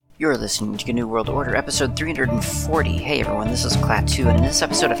You're listening to GNU World Order, episode 340. Hey everyone, this is Klaatu, and in this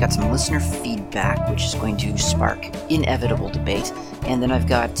episode I've got some listener feedback, which is going to spark inevitable debate, and then I've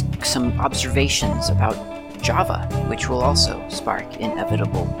got some observations about Java, which will also spark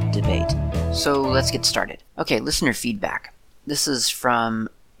inevitable debate. So let's get started. Okay, listener feedback. This is from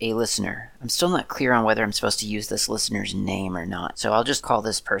a listener. I'm still not clear on whether I'm supposed to use this listener's name or not, so I'll just call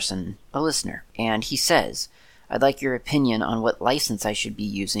this person a listener. And he says, I'd like your opinion on what license I should be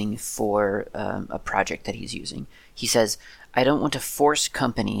using for a project that he's using. He says, I don't want to force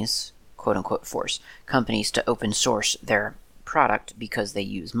companies, quote-unquote force, companies to open source their product because they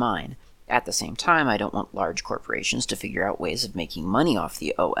use mine. At the same time, I don't want large corporations to figure out ways of making money off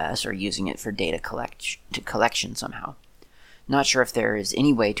the OS or using it for data collection somehow. Not sure if there is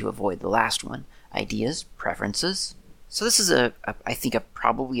any way to avoid the last one. Ideas? Preferences? So this is I think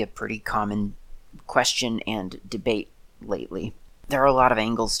probably a pretty common question and debate lately. There are a lot of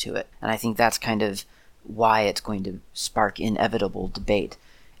angles to it, and I think that's kind of why it's going to spark inevitable debate.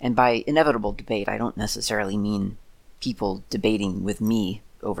 And by inevitable debate, I don't necessarily mean people debating with me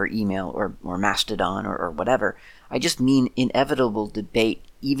over email or Mastodon or whatever. I just mean inevitable debate,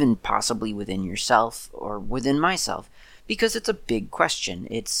 even possibly within yourself or within myself, because it's a big question.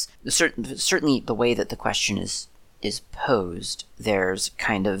 It's certainly the way that the question is posed. There's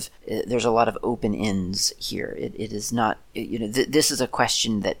a lot of open ends here. It is not, this is a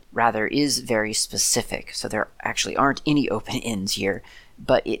question that rather is very specific. So there actually aren't any open ends here,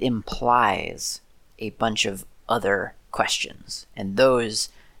 but it implies a bunch of other questions, and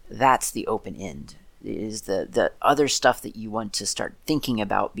that's the open end. It is the other stuff that you want to start thinking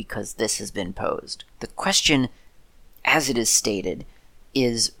about because this has been posed. The question, as it is stated,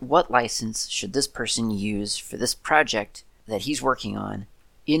 is what license should this person use for this project that he's working on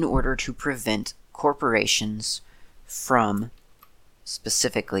in order to prevent corporations from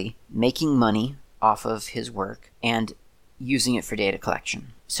specifically making money off of his work and using it for data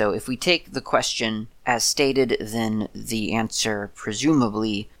collection. So if we take the question as stated, then the answer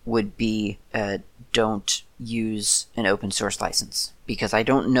presumably would be don't use an open source license, because I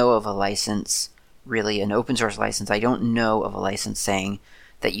don't know of a license, really an open source license, I don't know of a license saying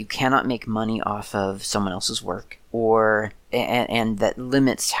that you cannot make money off of someone else's work, and that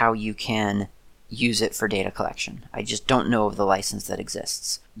limits how you can use it for data collection. I just don't know of the license that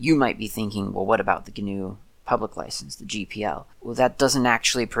exists. You might be thinking, well, what about the GNU public license, the GPL? Well, that doesn't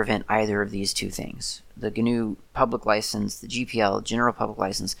actually prevent either of these two things. The GNU public license, the GPL, general public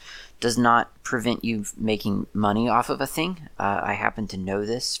license, does not prevent you making money off of a thing. I happen to know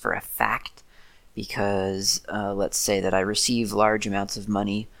this for a fact, because let's say that I receive large amounts of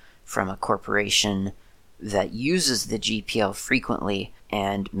money from a corporation that uses the GPL frequently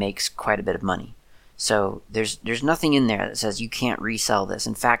and makes quite a bit of money. So there's nothing in there that says you can't resell this.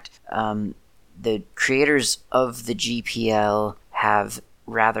 In fact, the creators of the GPL have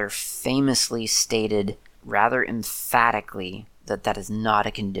rather famously stated, rather emphatically, that is not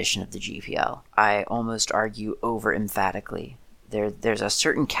a condition of the GPL. I almost argue over-emphatically. There's a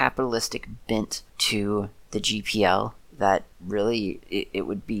certain capitalistic bent to the GPL that really it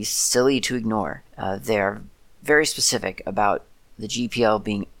would be silly to ignore. They're very specific about the GPL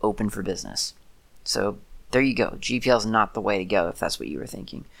being open for business. So there you go. GPL is not the way to go if that's what you were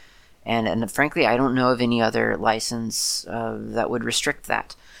thinking. And frankly, I don't know of any other license that would restrict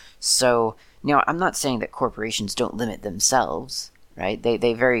that. So now, I'm not saying that corporations don't limit themselves, right?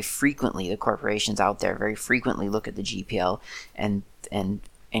 They very frequently, the corporations out there very frequently look at the GPL and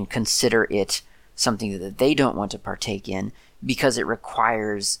consider it something that they don't want to partake in because it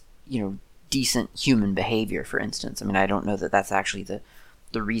requires, decent human behavior, for instance. I mean, I don't know that that's actually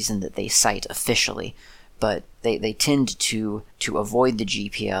the reason that they cite officially, but they tend to avoid the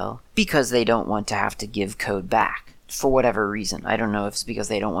GPL because they don't want to have to give code back for whatever reason. I don't know if it's because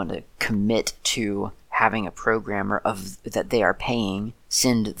they don't want to commit to having a programmer that they are paying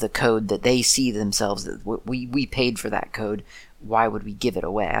send the code that they see themselves that we paid for that code. Why would we give it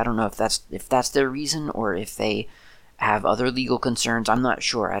away? I don't know if that's their reason or if they have other legal concerns. I'm not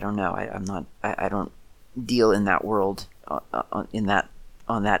sure. I don't know. I don't deal in that world on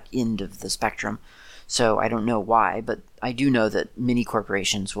that end of the spectrum. So I don't know why, but I do know that many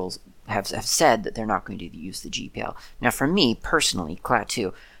corporations will have said that they're not going to use the GPL. Now, for me personally,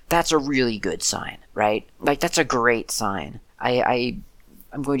 Klaatu, that's a really good sign, right? Like, that's a great sign. I'm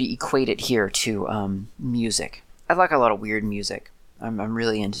going to equate it here to music. I like a lot of weird music. I'm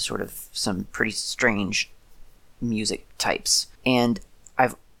really into sort of some pretty strange music types. And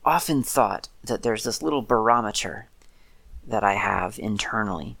I've often thought that there's this little barometer that I have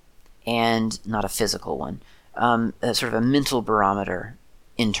internally, and not a physical one, sort of a mental barometer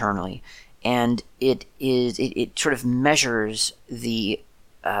internally. And it sort of measures the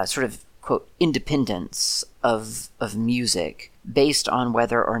sort of, quote, independence of music based on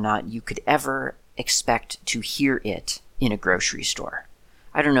whether or not you could ever expect to hear it in a grocery store.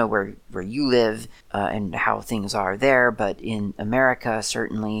 I don't know where you live and how things are there, but in America,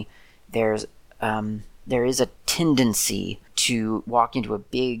 certainly, there is a tendency to walk into a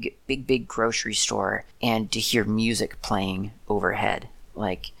big grocery store and to hear music playing overhead.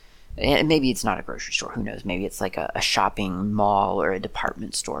 Like, and maybe it's not a grocery store, who knows? Maybe it's like a shopping mall or a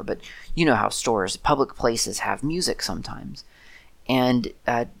department store, but you know how stores, public places have music sometimes. And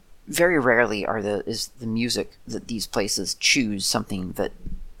very rarely is the music that these places choose something that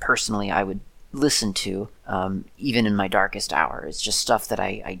personally I would listen to, even in my darkest hour. It's just stuff that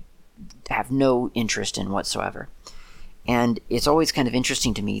I have no interest in whatsoever. And it's always kind of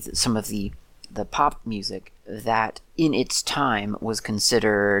interesting to me that some of the pop music that in its time was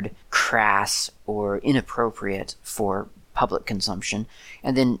considered crass or inappropriate for public consumption,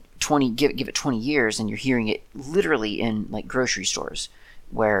 and then give it 20 years and you're hearing it literally in like grocery stores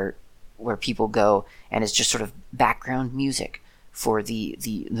where people go, and it's just sort of background music for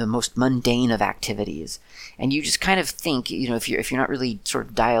the most mundane of activities. And you just kind of think, if you're not really sort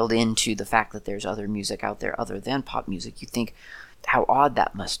of dialed into the fact that there's other music out there other than pop music, you think how odd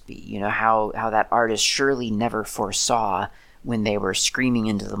that must be. How that artist surely never foresaw when they were screaming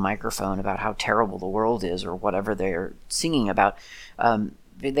into the microphone about how terrible the world is or whatever they're singing about.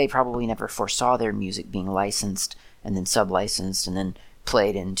 They probably never foresaw their music being licensed and then sub-licensed and then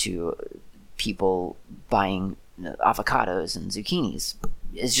played into people buying avocados and zucchinis.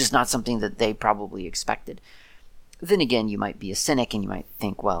 It's just not something that they probably expected. Then again, you might be a cynic and you might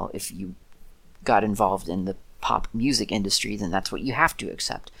think, well, if you got involved in the pop music industry, then that's what you have to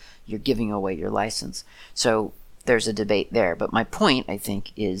accept. You're giving away your license. So there's a debate there. But my point, I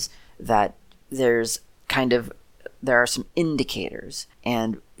think, is that there are some indicators,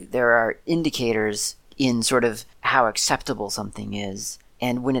 and there are indicators in sort of how acceptable something is.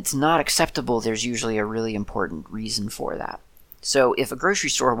 And when it's not acceptable, there's usually a really important reason for that. So if a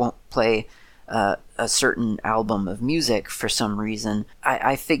grocery store won't play a certain album of music for some reason,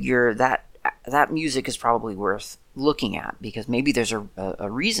 I figure that music is probably worth looking at, because maybe there's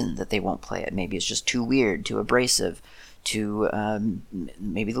a reason that they won't play it. Maybe it's just too weird, too abrasive,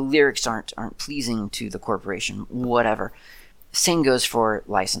 maybe the lyrics aren't pleasing to the corporation, whatever. Same goes for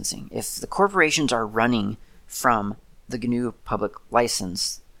licensing. If the corporations are running from the GNU public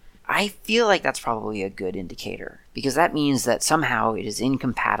license, I feel like that's probably a good indicator, because that means that somehow it is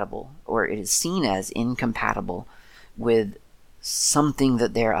incompatible, or it is seen as incompatible with something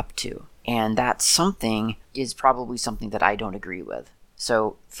that they're up to. And that something is probably something that I don't agree with.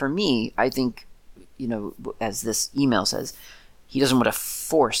 So for me, I think, as this email says, he doesn't want to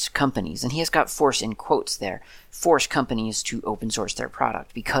force companies, and he has got force in quotes there, force companies to open source their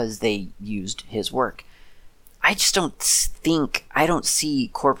product because they used his work. I just I don't see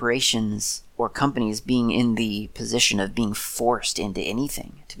corporations or companies being in the position of being forced into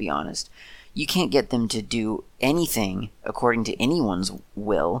anything, to be honest. You can't get them to do anything according to anyone's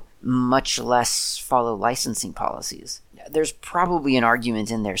will, much less follow licensing policies. There's probably an argument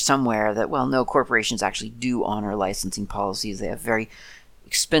in there somewhere that, well, no, corporations actually do honor licensing policies. They have very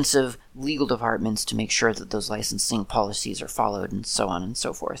expensive legal departments to make sure that those licensing policies are followed, and so on and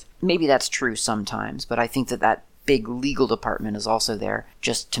so forth. Maybe that's true sometimes, but I think that big legal department is also there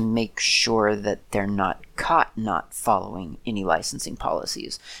just to make sure that they're not caught not following any licensing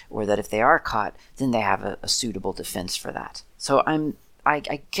policies, or that if they are caught, then they have a suitable defense for that. So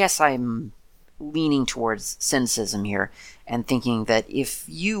I guess I'm leaning towards cynicism here and thinking that if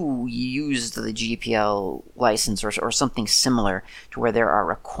you use the GPL license or something similar to where there are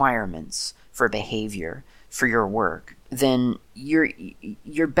requirements for behavior for your work, then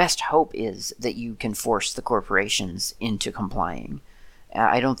your best hope is that you can force the corporations into complying.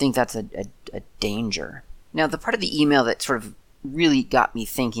 I don't think that's a danger. Now, the part of the email that sort of really got me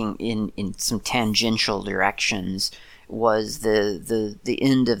thinking in some tangential directions was the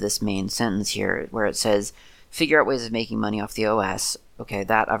end of this main sentence here, where it says, figure out ways of making money off the OS. Okay,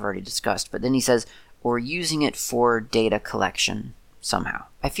 that I've already discussed. But then he says, or using it for data collection somehow.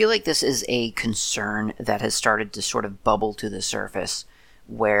 I feel like this is a concern that has started to sort of bubble to the surface,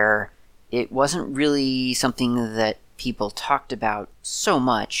 where it wasn't really something that people talked about so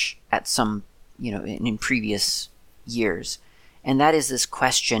much at some, in previous years. And that is this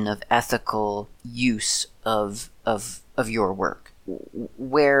question of ethical use of your work,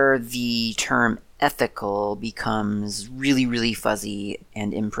 where the term ethical becomes really, really fuzzy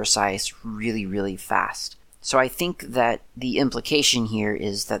and imprecise really, really fast. So I think that the implication here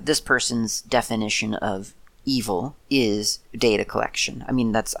is that this person's definition of evil is data collection. I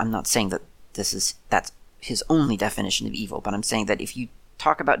mean, I'm not saying that that's his only definition of evil, but I'm saying that if you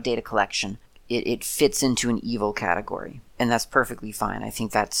talk about data collection, it fits into an evil category, and that's perfectly fine. I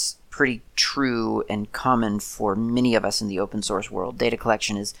think that's pretty true and common for many of us in the open source world. Data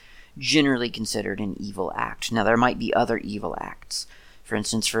collection is generally considered an evil act. Now, there might be other evil acts. For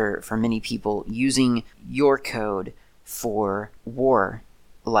instance, for many people, using your code for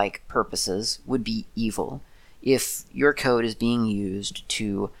war-like purposes would be evil. If your code is being used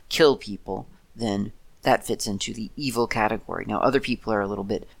to kill people, then that fits into the evil category. Now, other people are a little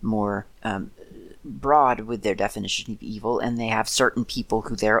bit more broad with their definition of evil, and they have certain people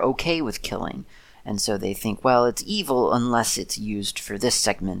who they're okay with killing. And so they think, well, it's evil unless it's used for this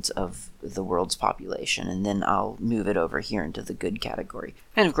segment of the world's population, and then I'll move it over here into the good category.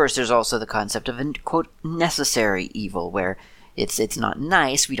 And of course, there's also the concept of a, quote, necessary evil, where it's not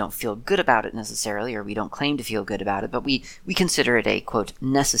nice, we don't feel good about it necessarily, or we don't claim to feel good about it, but we consider it a, quote,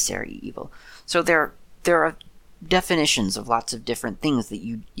 necessary evil. So there are definitions of lots of different things that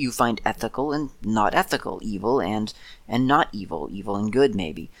you find ethical and not ethical, evil and not evil, evil and good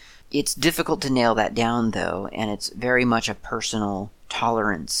maybe. It's difficult to nail that down, though, and it's very much a personal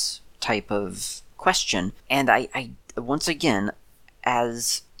tolerance type of question. And I once again,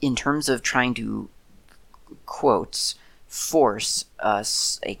 as in terms of trying to, quotes, force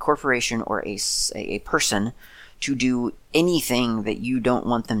a corporation or a person to do anything that you don't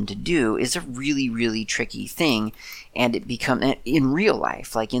want them to do is a really, really tricky thing. And it becomes, in real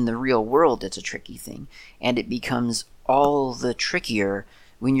life, like in the real world, it's a tricky thing. And it becomes all the trickier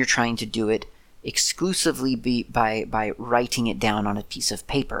when you're trying to do it exclusively by writing it down on a piece of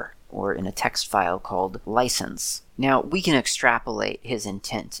paper or in a text file called license. Now, we can extrapolate his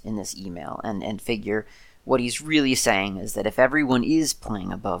intent in this email and figure what he's really saying is that if everyone is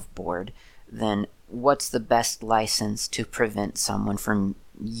playing above board, then what's the best license to prevent someone from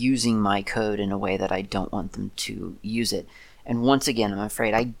using my code in a way that I don't want them to use it? And once again, I'm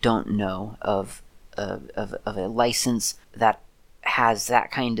afraid I don't know of a license that has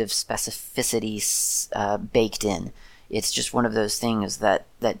that kind of specificity baked in. It's just one of those things that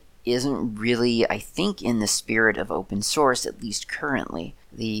isn't really, I think, in the spirit of open source, at least currently.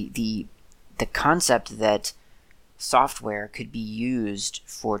 The concept that software could be used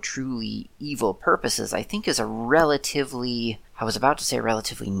for truly evil purposes, I think, is a relatively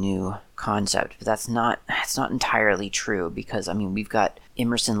new concept, but it's not entirely true, because, I mean, we've got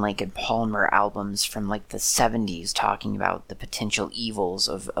Emerson, Lake, and Palmer albums from, like, the 70s talking about the potential evils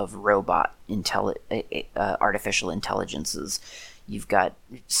of artificial intelligences. You've got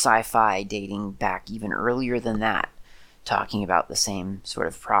sci-fi dating back even earlier than that, talking about the same sort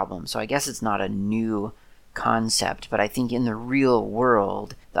of problem. So I guess it's not a new concept, but I think in the real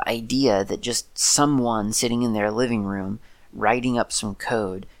world, the idea that just someone sitting in their living room writing up some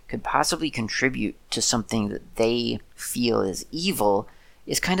code could possibly contribute to something that they feel is evil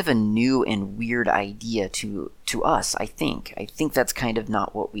is kind of a new and weird idea to us, I think. I think that's kind of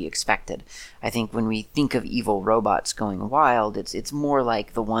not what we expected. I think when we think of evil robots going wild, it's more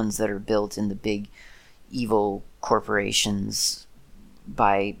like the ones that are built in the big evil corporations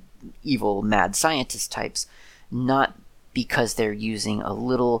by evil mad scientist types, not because they're using a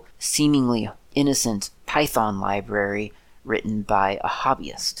little seemingly innocent Python library written by a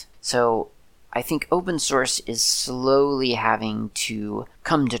hobbyist. So I think open source is slowly having to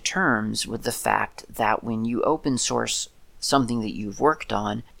come to terms with the fact that when you open source something that you've worked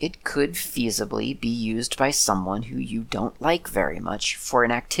on, it could feasibly be used by someone who you don't like very much for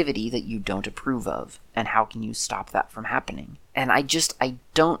an activity that you don't approve of. And how can you stop that from happening? And I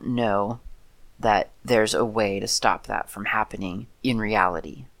don't know that there's a way to stop that from happening in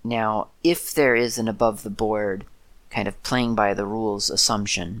reality. Now, if there is an above-the-board kind of playing by the rules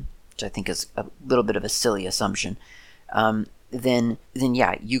assumption, which I think is a little bit of a silly assumption, then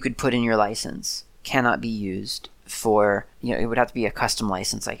yeah, you could put in your license, cannot be used for, it would have to be a custom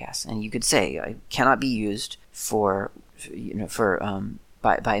license, I guess, and you could say, cannot be used by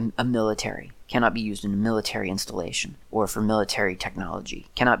a military, cannot be used in a military installation, or for military technology,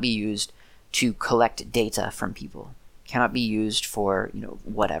 cannot be used to collect data from people, cannot be used for,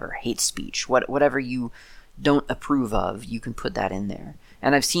 whatever, hate speech, whatever you don't approve of, you can put that in there.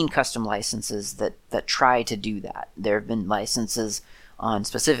 And I've seen custom licenses that try to do that. There have been licenses on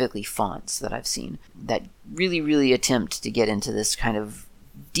specifically fonts that I've seen that really, really attempt to get into this kind of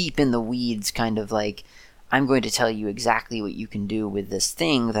deep in the weeds kind of like, I'm going to tell you exactly what you can do with this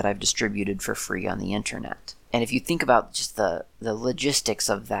thing that I've distributed for free on the internet. And if you think about just the logistics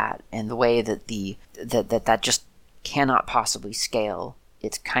of that and the way that that just cannot possibly scale,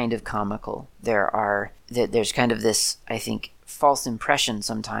 it's kind of comical. There's kind of this, I think, false impression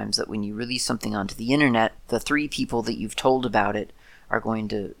sometimes that when you release something onto the internet, the 3 people that you've told about it are going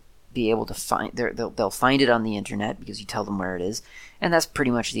to be able to find, they'll find it on the internet because you tell them where it is, and that's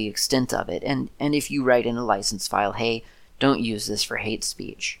pretty much the extent of it. And if you write in a license file, hey, don't use this for hate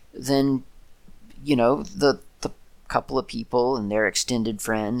speech, then, the couple of people and their extended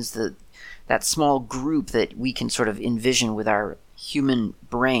friends, that small group that we can sort of envision with our human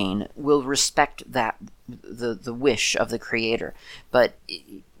brain will respect that the wish of the creator. But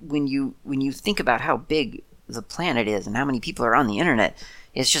when you think about how big the planet is and how many people are on the internet,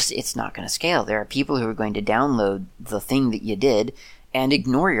 it's not going to scale. There are people who are going to download the thing that you did and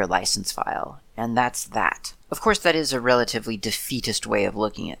ignore your license file, and that's that. Of course, that is a relatively defeatist way of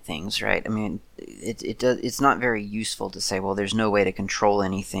looking at things, right? I mean, it's not very useful to say, well, there's no way to control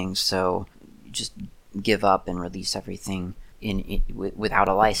anything, so just give up and release everything without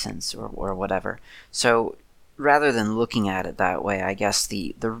a license or whatever. So rather than looking at it that way, I guess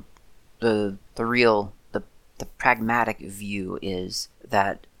the pragmatic view is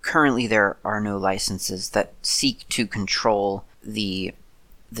that currently there are no licenses that seek to control the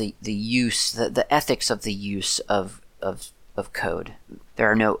use, the ethics of the use of code.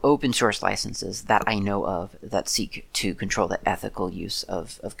 There are no open source licenses that I know of that seek to control the ethical use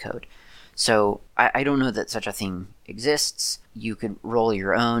of code. So I don't know that such a thing exists. You could roll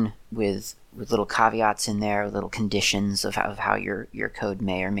your own with little caveats in there, little conditions of how your code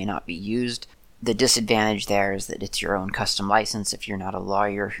may or may not be used. The disadvantage there is that it's your own custom license. If you're not a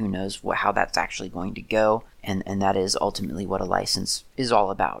lawyer, who knows how that's actually going to go, and that is ultimately what a license is all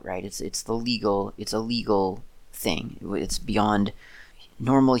about, right? It's a legal thing. It's beyond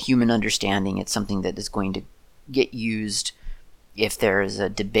normal human understanding. It's something that is going to get used if there is a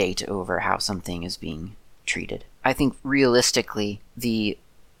debate over how something is being treated. I think realistically, the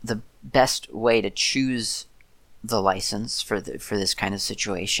best way to choose the license for this kind of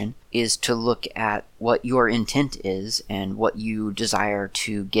situation is to look at what your intent is and what you desire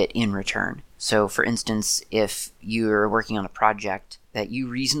to get in return. So, for instance, if you're working on a project that you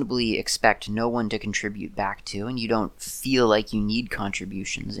reasonably expect no one to contribute back to, and you don't feel like you need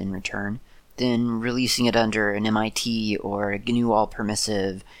contributions in return, then releasing it under an MIT or a GNU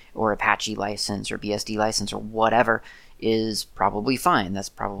All-Permissive or Apache license or BSD license or whatever is probably fine. That's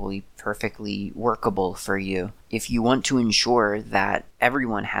probably perfectly workable for you. If you want to ensure that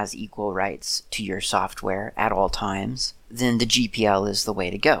everyone has equal rights to your software at all times, then the GPL is the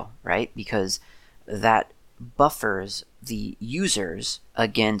way to go, right? Because that buffers the users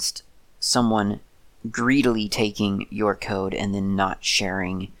against someone greedily taking your code and then not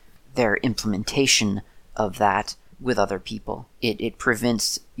sharing their implementation of that with other people. It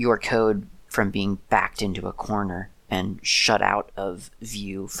prevents your code from being backed into a corner and shut out of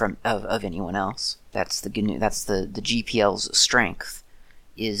view of anyone else. That's the GPL's strength,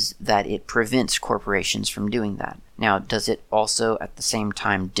 is that it prevents corporations from doing that. Now, does it also at the same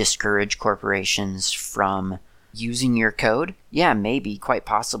time discourage corporations from using your code? Yeah, maybe, quite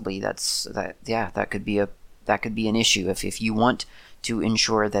possibly. That could be an issue. If you want to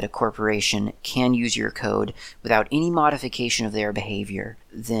ensure that a corporation can use your code without any modification of their behavior,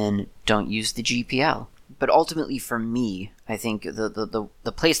 then don't use the GPL. But ultimately, for me, I think the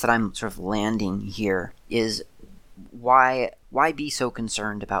place that I'm sort of landing here is why be so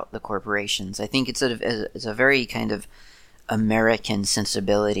concerned about the corporations? I think it's a very kind of American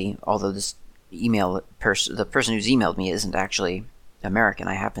sensibility, although the person who's emailed me isn't actually American.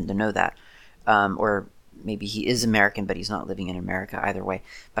 I happen to know that. Or maybe he is American, but he's not living in America, either way.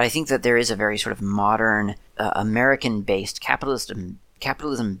 But I think that there is a very sort of modern, American-based,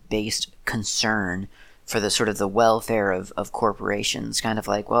 capitalism-based concern for the sort of the welfare of corporations. Kind of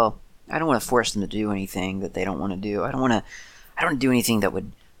like, well, I don't want to force them to do anything that they don't want to do. I don't want to do anything that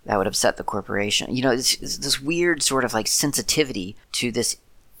would upset the corporation. It's this weird sort of like sensitivity to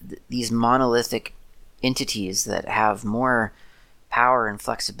these monolithic entities that have more power and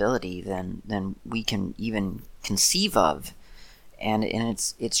flexibility than we can even conceive of, and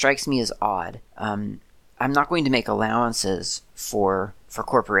it strikes me as odd. I'm not going to make allowances for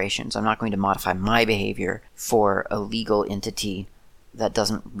corporations. I'm not going to modify my behavior for a legal entity that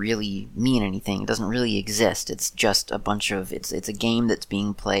doesn't really mean anything. It doesn't really exist. It's just it's a game that's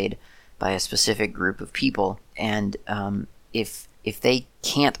being played by a specific group of people, and if they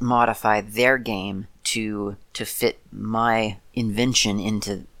can't modify their game to fit my invention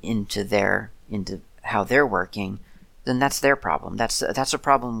into how they're working, then that's their problem. That's a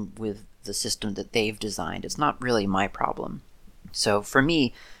problem with the system that they've designed. It's not really my problem. So for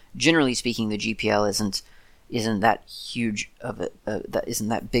me, generally speaking, the GPL isn't that huge of that isn't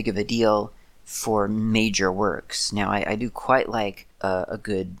that big of a deal for major works. Now, I do quite like a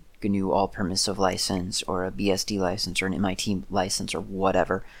good GNU all-permissive license, or a BSD license, or an MIT license, or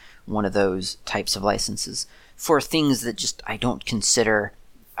whatever, one of those types of licenses, for things that just I don't consider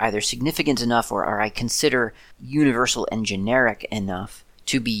either significant enough or I consider universal and generic enough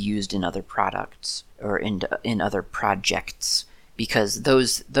to be used in other products or in other projects, because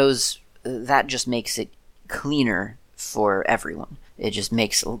that just makes it cleaner for everyone. It just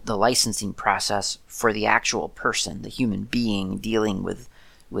makes the licensing process for the actual person, the human being dealing with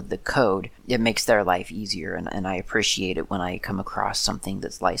the code, it makes their life easier, and I appreciate it when I come across something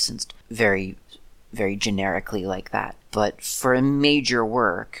that's licensed very, very generically like that. But for a major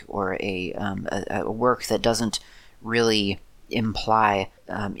work, or a work that doesn't really imply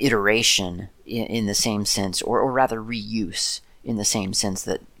iteration in the same sense, or rather reuse in the same sense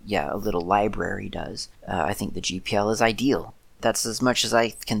that, a little library does, I think the GPL is ideal. That's as much as I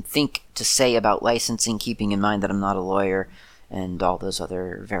can think to say about licensing, keeping in mind that I'm not a lawyer, and all those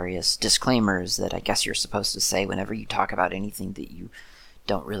other various disclaimers that I guess you're supposed to say whenever you talk about anything that you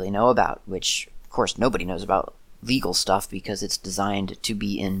don't really know about, which, of course, nobody knows about legal stuff because it's designed to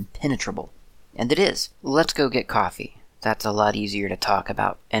be impenetrable. And it is. Let's go get coffee. That's a lot easier to talk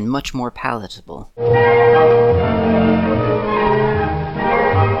about, and much more palatable.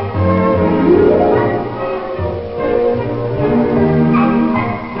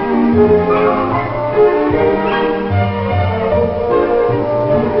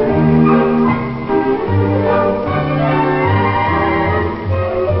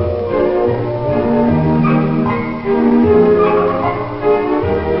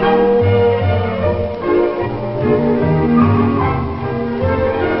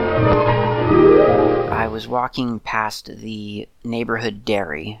 Walking past the neighborhood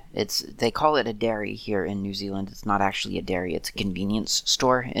dairy. They call it a dairy here in New Zealand. It's not actually a dairy, it's a convenience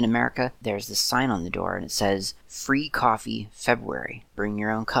store in America. There's this sign on the door and it says, "Free coffee February. Bring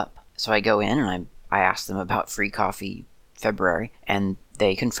your own cup." So I go in and I ask them about free coffee February, and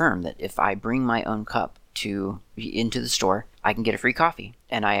they confirm that if I bring my own cup into the store, I can get a free coffee.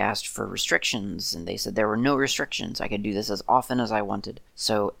 And I asked for restrictions, and they said there were no restrictions. I could do this as often as I wanted.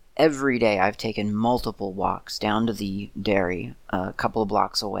 So every day I've taken multiple walks down to the dairy, a couple of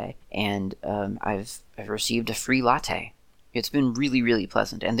blocks away, and I've received a free latte. It's been really, really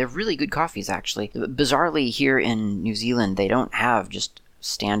pleasant, and they're really good coffees, actually. Bizarrely, here in New Zealand, they don't have just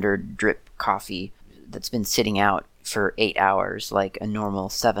standard drip coffee that's been sitting out for 8 hours like a normal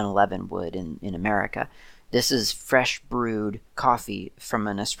 7-Eleven would in America. This is fresh brewed coffee from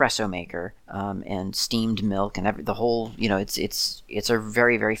an espresso maker, and steamed milk and the whole. It's a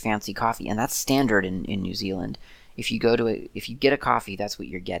very, very fancy coffee, and that's standard in New Zealand. If you get a coffee, that's what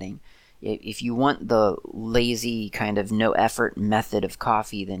you're getting. If you want the lazy kind of no effort method of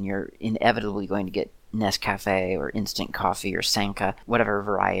coffee, then you're inevitably going to get Nescafe or instant coffee or Sanka, whatever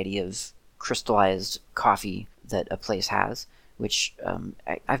variety of crystallized coffee that a place has, which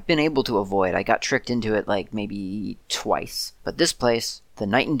I've been able to avoid. I got tricked into it like maybe twice. But this place, the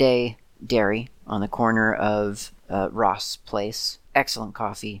Night and Day Dairy on the corner of Ross Place, excellent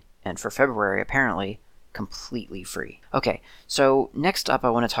coffee, and for February, apparently, completely free. Okay, so next up I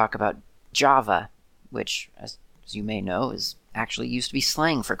want to talk about Java, which, as you may know, is actually used to be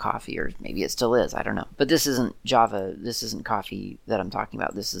slang for coffee, or maybe it still is, I don't know. But this isn't Java, this isn't coffee that I'm talking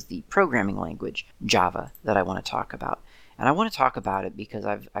about. This is the programming language, Java, that I want to talk about. And I want to talk about it because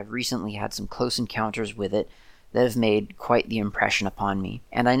I've recently had some close encounters with it that have made quite the impression upon me.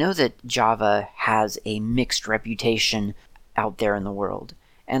 And I know that Java has a mixed reputation out there in the world.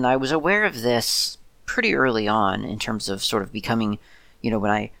 And I was aware of this pretty early on in terms of sort of becoming,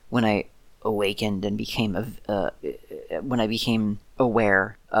 when I awakened and when I became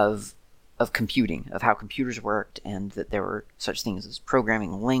aware of computing, of how computers worked, and that there were such things as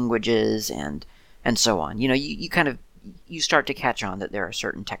programming languages and so on. You start to catch on that there are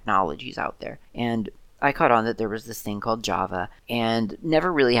certain technologies out there. And I caught on that there was this thing called Java, and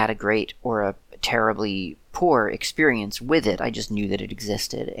never really had a great or a terribly poor experience with it. I just knew that it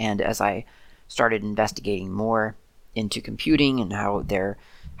existed. And as I started investigating more into computing and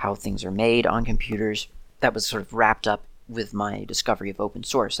how things are made on computers, that was sort of wrapped up with my discovery of open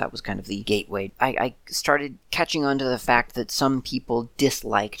source. That was kind of the gateway. I started catching on to the fact that some people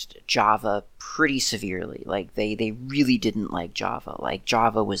disliked Java pretty severely. Like, they really didn't like Java. Like,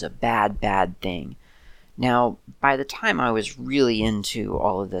 Java was a bad, bad thing. Now, by the time I was really into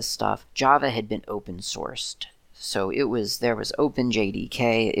all of this stuff, Java had been open sourced So there was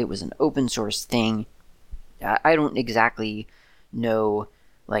OpenJDK. It was an open source thing. I don't exactly know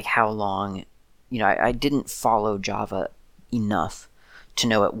like how long, I didn't follow Java enough to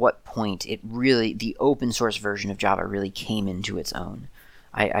know at what point the open source version of Java really came into its own.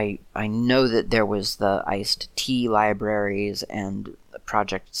 I know that there was the iced-t libraries and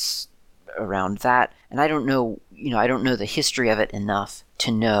projects around that, and I don't know the history of it enough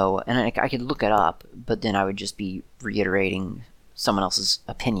to know, and I could look it up, but then I would just be reiterating someone else's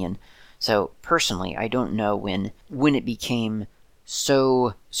opinion. So personally, I don't know when it became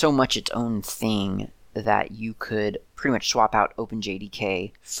so much its own thing that you could pretty much swap out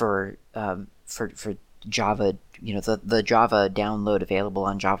OpenJDK for Java, the Java download available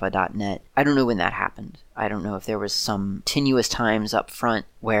on java.net. I don't know when that happened. I don't know if there was some tenuous times up front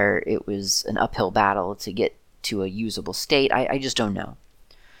where it was an uphill battle to get to a usable state. I just don't know.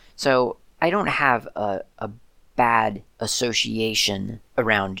 So I don't have a bad association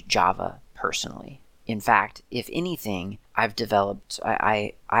around Java personally. In fact, if anything, I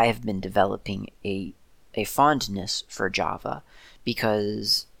have been developing a fondness for Java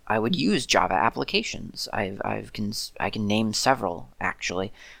because I would use Java applications. I can name several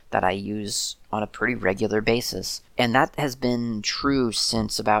actually that I use on a pretty regular basis, and that has been true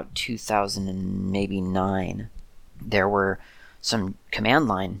since about 2009. There were some command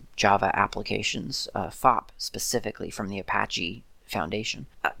line Java applications, FOP specifically, from the Apache Foundation.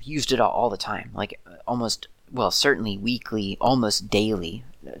 I used it all the time, certainly weekly, almost daily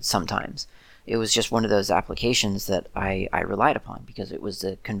sometimes. It was just one of those applications that I relied upon because it was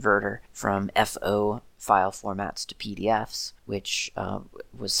a converter from FO file formats to PDFs, which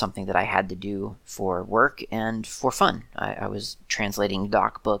was something that I had to do for work and for fun. I was translating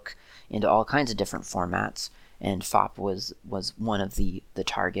DocBook into all kinds of different formats, and FOP was one of the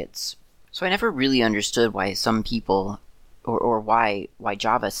targets. So I never really understood why some people, or why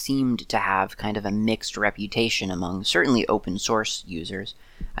Java seemed to have kind of a mixed reputation among certainly open source users.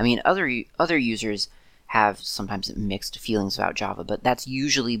 I mean, other users have sometimes mixed feelings about Java, but that's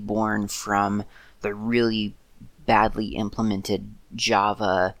usually born from the really badly implemented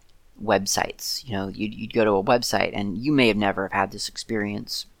Java websites. You'd go to a website, and you may have never have had this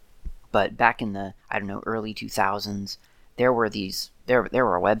experience, but back in the, early 2000s, there were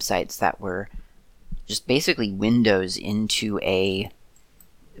websites that were just basically windows into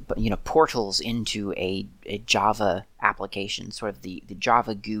portals into a Java application. Sort of the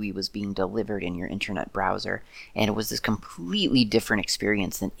Java GUI was being delivered in your internet browser, and it was this completely different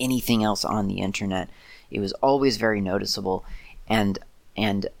experience than anything else on the internet. It was always very noticeable, and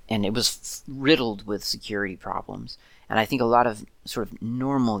it was riddled with security problems. And I think a lot of sort of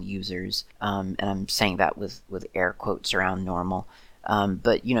normal users, and I'm saying that with air quotes around normal,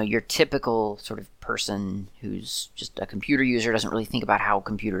 but your typical sort of person who's just a computer user, doesn't really think about how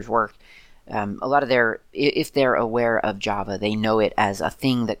computers work. A lot of if they're aware of Java, they know it as a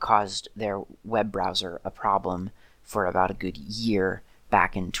thing that caused their web browser a problem for about a good year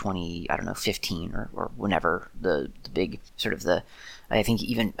back in 15 or whenever the big sort of I think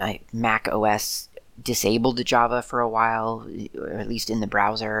even Mac OS disabled Java for a while, or at least in the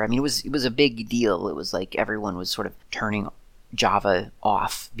browser. I mean, it was a big deal. It was like everyone was sort of turning Java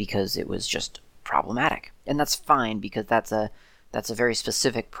off because it was just problematic. And that's fine, because that's a very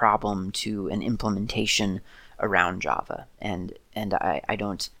specific problem to an implementation around Java. And I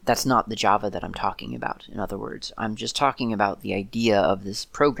don't, that's not the Java that I'm talking about. In other words, I'm just talking about the idea of this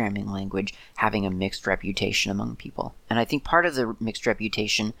programming language having a mixed reputation among people. And I think part of the mixed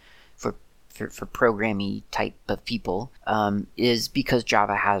reputation for programming type of people is because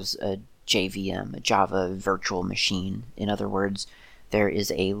Java has a JVM, a Java virtual machine. In other words, there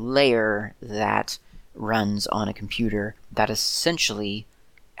is a layer that runs on a computer that essentially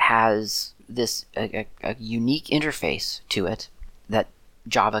has this a unique interface to it that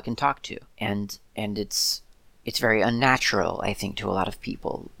Java can talk to, and it's very unnatural, I think, to a lot of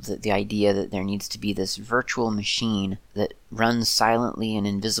people, the idea that there needs to be this virtual machine that runs silently and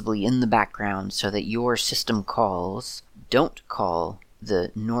invisibly in the background so that your system calls don't call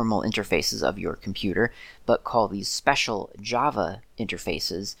the normal interfaces of your computer, but call these special Java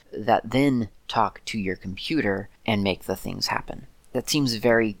interfaces that then talk to your computer and make the things happen. That seems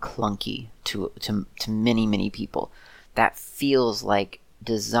very clunky to many, many people. That feels like,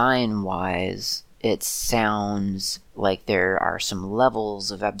 design-wise, it sounds like there are some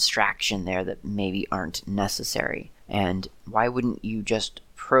levels of abstraction there that maybe aren't necessary. And why wouldn't you just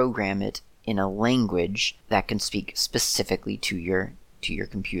program it in a language that can speak specifically to your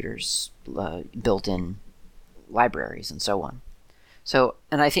computer's built-in libraries and so on? So,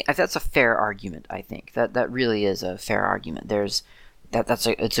 and I think that's a fair argument. I think that really is a fair argument.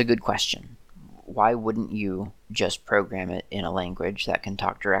 It's a good question. Why wouldn't you just program it in a language that can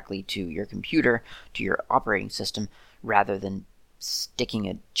talk directly to your computer, to your operating system, rather than sticking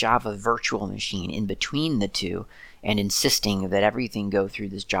a Java virtual machine in between the two and insisting that everything go through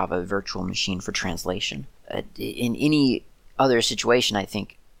this Java virtual machine for translation? In any other situation, I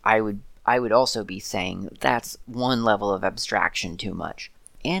think I would also be saying that's one level of abstraction too much.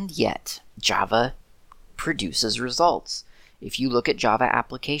 And yet, Java produces results. If you look at Java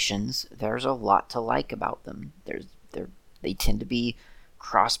applications, there's a lot to like about them. They tend to be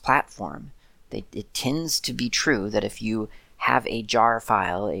cross-platform. It tends to be true that if you have a jar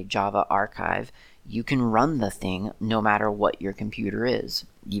file, a Java archive, you can run the thing no matter what your computer is.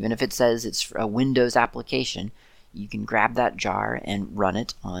 Even if it says it's a Windows application, you can grab that jar and run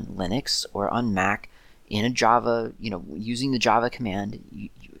it on Linux or on Mac in a Java, using the Java command.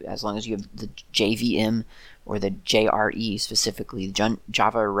 As long as you have the JVM or the JRE, specifically the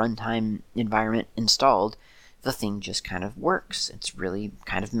Java Runtime Environment installed, the thing just kind of works. It's really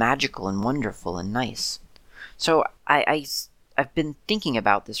kind of magical and wonderful and nice. So I've been thinking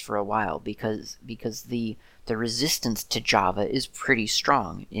about this for a while because the resistance to Java is pretty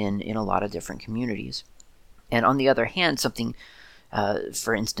strong in a lot of different communities. And on the other hand, something,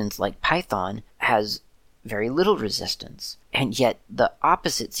 for instance, like Python has very little resistance. And yet the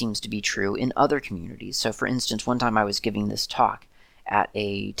opposite seems to be true in other communities. So for instance, one time I was giving this talk at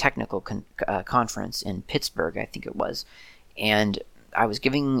a technical conference in Pittsburgh, I think it was, and I was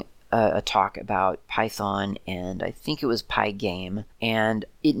giving a talk about Python, and I think it was Pygame, and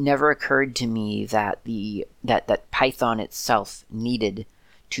it never occurred to me that that Python itself needed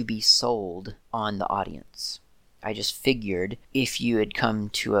to be sold on the audience. I just figured if you had come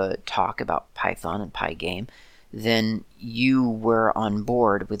to a talk about Python and Pygame, then you were on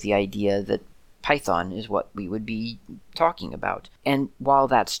board with the idea that Python is what we would be talking about. And while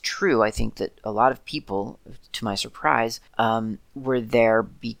that's true, I think that a lot of people, to my surprise, were there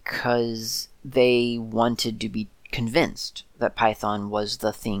because they wanted to be convinced that Python was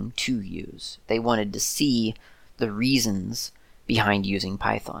the thing to use. They wanted to see the reasons behind using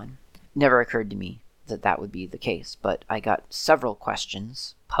Python. Never occurred to me that would be the case, but I got several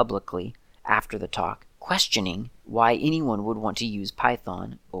questions publicly after the talk questioning why anyone would want to use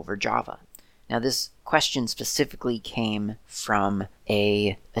Python over Java. Now, this question specifically came from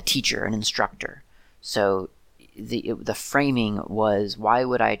a teacher, an instructor. So the framing was, why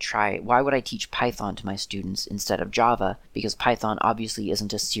would I teach Python to my students instead of Java? Because Python obviously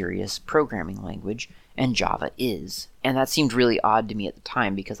isn't a serious programming language, and Java is. And that seemed really odd to me at the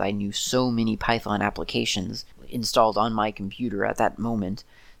time because I knew so many Python applications installed on my computer at that moment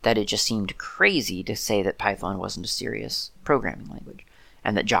that it just seemed crazy to say that Python wasn't a serious programming language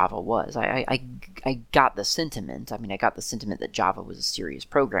and that Java was. I got the sentiment. I got the sentiment that Java was a serious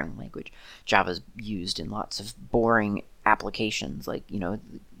programming language. Java's used in lots of boring applications, like,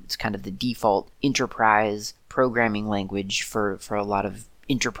 it's kind of the default enterprise programming language for a lot of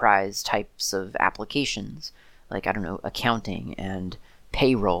enterprise types of applications, like, accounting and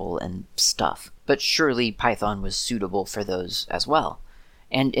payroll and stuff. But surely Python was suitable for those as well.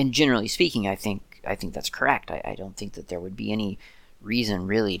 And generally speaking, I think that's correct. I don't think that there would be any reason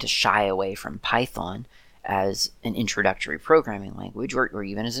really to shy away from Python as an introductory programming language or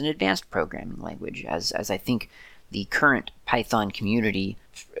even as an advanced programming language, as I think the current Python community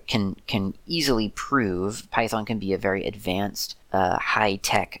can easily prove. Python can be a very advanced,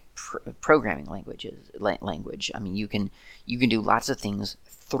 high-tech programming language. You can do lots of things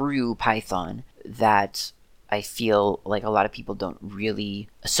through Python that I feel like a lot of people don't really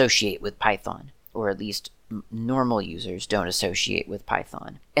associate with Python, or at least normal users don't associate with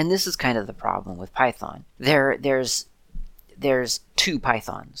Python. And this is kind of the problem with Python. There's two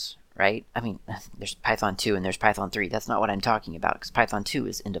Pythons, right? There's Python 2 and there's Python 3. That's not what I'm talking about, because Python 2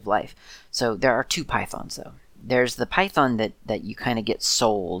 is end of life. So there are two Pythons, though. There's the Python that you kind of get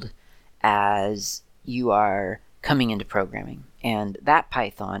sold as you are coming into programming. And that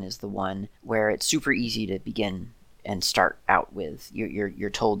Python is the one where it's super easy to begin and start out with.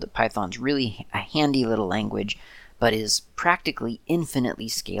 You're told that Python's really a handy little language, but is practically infinitely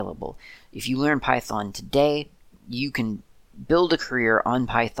scalable. If you learn Python today, you can build a career on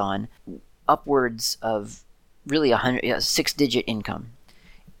Python upwards of really a 6-digit income.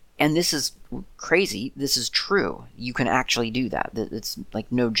 And this is crazy. This is true. You can actually do that. It's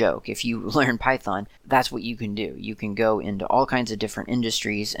like no joke. If you learn Python, that's what you can do. You can go into all kinds of different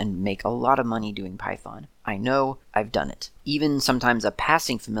industries and make a lot of money doing Python. I know, I've done it. Even sometimes a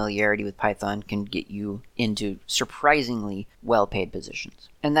passing familiarity with Python can get you into surprisingly well-paid positions.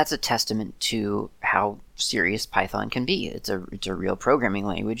 And that's a testament to how serious Python can be. It's a real programming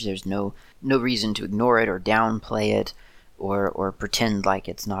language. There's no reason to ignore it or downplay it, or pretend like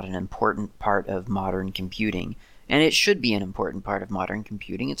it's not an important part of modern computing. And it should be an important part of modern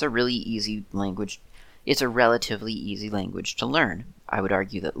computing. It's a really easy language. It's a relatively easy language to learn. I would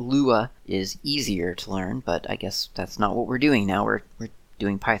argue that Lua is easier to learn, but I guess that's not what we're doing now. We're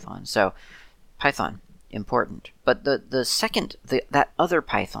doing Python. So Python, important. But the second, that other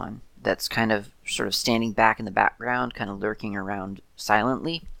Python that's kind of sort of standing back in the background, kind of lurking around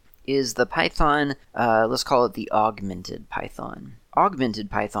silently, is the Python, let's call it the augmented Python. Augmented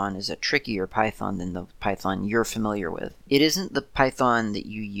Python is a trickier Python than the Python you're familiar with. It isn't the Python that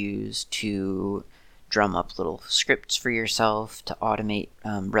you use to drum up little scripts for yourself, to automate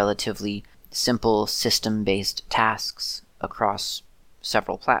relatively simple system-based tasks across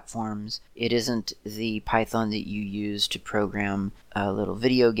several platforms. It isn't the Python that you use to program little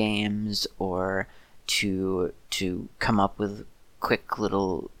video games or to come up with quick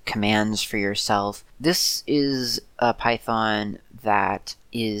little commands for yourself. This is a Python that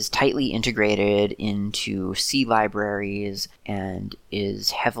is tightly integrated into C libraries and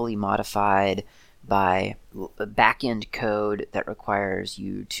is heavily modified by back-end code that requires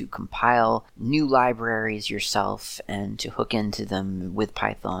you to compile new libraries yourself and to hook into them with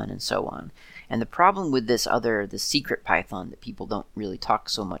Python and so on. And the problem with the secret Python that people don't really talk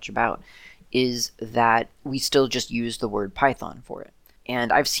so much about, is that we still just use the word Python for it.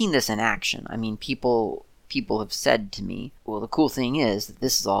 And I've seen this in action. I mean, people have said to me, well, the cool thing is that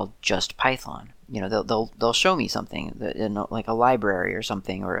this is all just Python. You know, they'll show me something, like a library or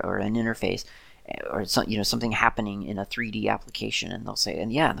something, or an interface, or something happening in a 3D application, and they'll say,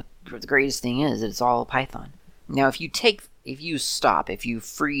 and yeah, the greatest thing is that it's all Python. Now, if you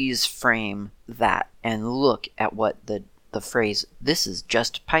freeze frame that and look at what the phrase, this is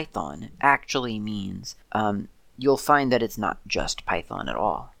just Python, actually means, you'll find that it's not just Python at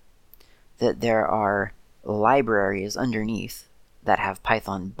all. That there are libraries underneath that have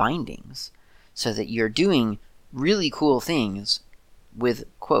Python bindings, so that you're doing really cool things with,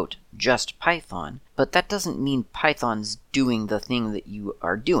 quote, just Python, but that doesn't mean Python's doing the thing that you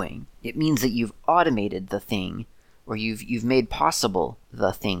are doing. It means that you've automated the thing, or you've made possible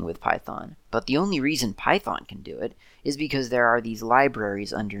the thing with Python. But the only reason Python can do it is because there are these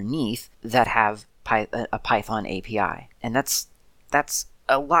libraries underneath that have a Python API. And that's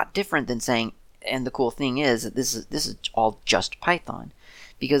a lot different than saying, and the cool thing is that this is all just Python.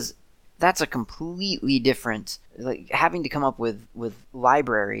 Because that's a completely different, like having to come up with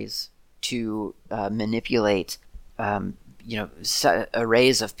libraries to manipulate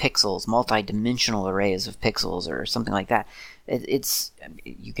arrays of pixels, multi-dimensional arrays of pixels or something like that.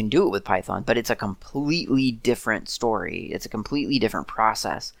 You can do it with Python, but it's a completely different story. It's a completely different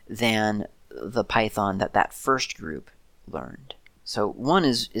process than the Python that first group learned. So one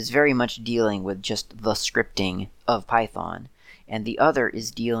is very much dealing with just the scripting of Python, and the other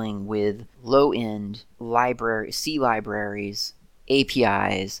is dealing with low-end C libraries,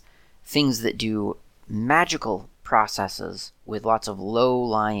 APIs, things that do magical processes with lots of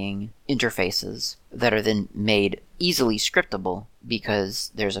low-lying interfaces that are then made easily scriptable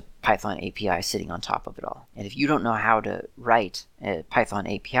because there's a Python API sitting on top of it all. And if you don't know how to write a Python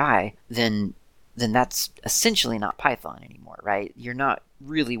API, then that's essentially not Python anymore, right? You're not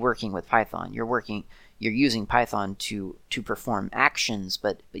really working with Python. You're using Python to perform actions,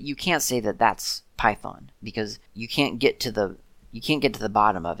 but you can't say that that's Python, because you can't get to the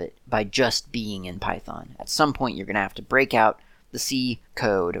bottom of it by just being in Python. At some point, you're going to have to break out the C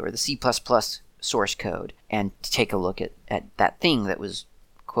code or the C++ source code and take a look at that thing that was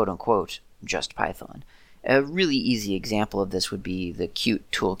quote-unquote just Python. A really easy example of this would be the Qt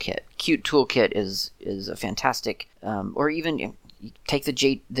toolkit. Qt toolkit is a fantastic, or even take the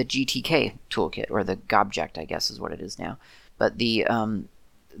GTK toolkit, or the Gobject, I guess is what it is now. But the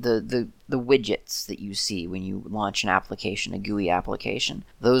widgets that you see when you launch an application, a GUI application,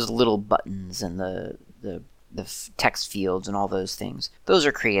 those little buttons and the text fields and all those things, those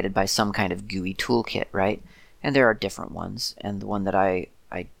are created by some kind of GUI toolkit, right? And there are different ones, and the one that I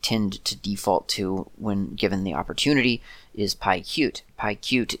tend to default to when given the opportunity is PyQt.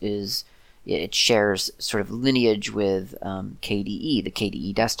 PyQt it shares sort of lineage with KDE, the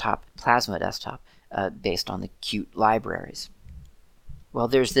KDE desktop, Plasma desktop, based on the Qt libraries. Well,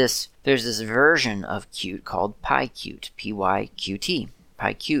 there's this version of Qt called PyQt, Pyqt.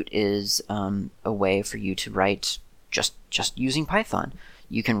 PyQt is a way for you to write just using Python.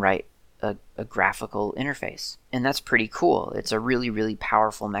 You can write a graphical interface, and that's pretty cool. It's a really, really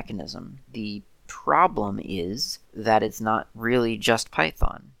powerful mechanism. The problem is that it's not really just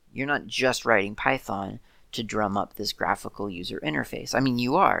Python. You're not just writing Python to drum up this graphical user interface. I mean,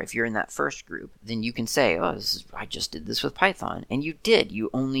 you are. If you're in that first group, then you can say, oh, I just did this with Python. And you did. You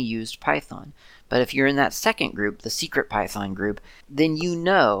only used Python. But if you're in that second group, the secret Python group, then you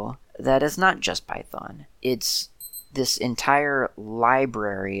know that it's not just Python. It's this entire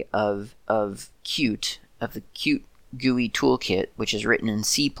library of Qt, of the Qt GUI toolkit, which is written in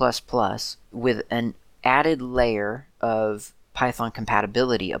C++ with an added layer of Python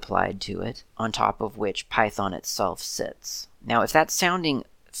compatibility applied to it, on top of which Python itself sits. Now, if that's sounding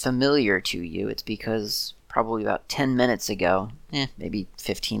familiar to you, it's because probably about 10 minutes ago, maybe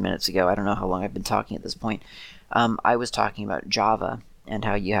 15 minutes ago, I don't know how long I've been talking at this point, I was talking about Java and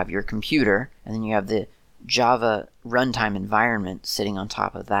how you have your computer, and then you have the Java runtime environment sitting on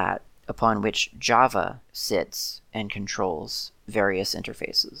top of that, upon which Java sits and controls various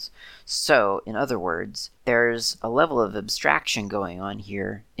interfaces. So, in other words, there's a level of abstraction going on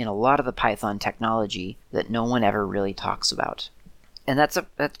here in a lot of the Python technology that no one ever really talks about. And that's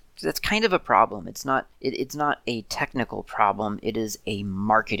kind of a problem. It's not a technical problem, it is a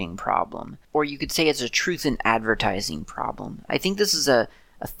marketing problem. Or you could say it's a truth in advertising problem. I think this is a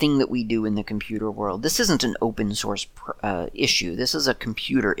thing that we do in the computer world. This isn't an open source issue. This is a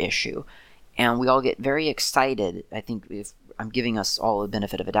computer issue. And we all get very excited. I think if I'm giving us all the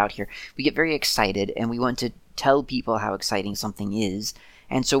benefit of a doubt here, we get very excited and we want to tell people how exciting something is.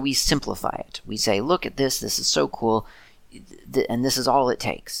 And so we simplify it. We say, look at this. This is so cool. And this is all it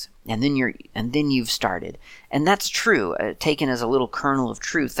takes. And then you've started. And that's true. Taken as a little kernel of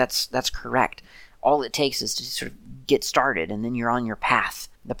truth, that's correct. All it takes is to sort of get started, and then you're on your path.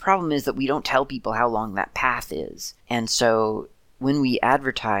 The problem is that we don't tell people how long that path is. And so when we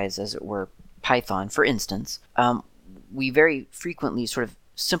advertise, as it were, Python, for instance, we very frequently sort of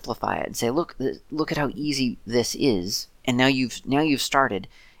simplify it and say, look at how easy this is, and now you've started,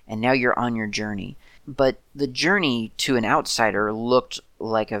 and now you're on your journey. But the journey to an outsider looked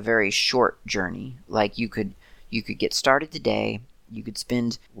like a very short journey. Like you could get started today, you could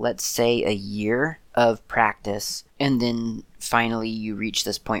spend, let's say, a year of practice, and then finally you reach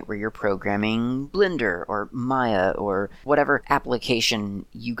this point where you're programming Blender or Maya or whatever application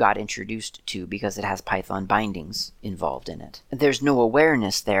you got introduced to because it has Python bindings involved in it. There's no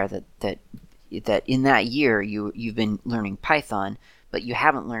awareness there that in that year you've been learning Python, but you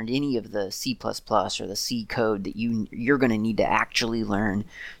haven't learned any of the C++ or the C code that you're going to need to actually learn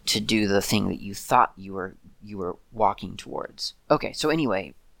to do the thing that you thought you were walking towards. Okay, so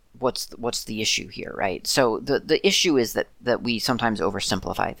anyway, what's the issue here, right? So the issue is that we sometimes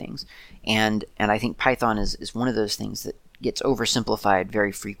oversimplify things, and I think Python is one of those things that gets oversimplified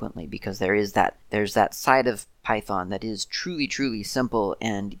very frequently because there's that side of Python that is truly, truly simple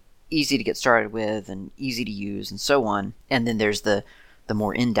and easy to get started with and easy to use and so on, and then there's the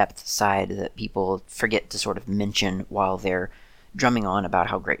more in-depth side that people forget to sort of mention while they're drumming on about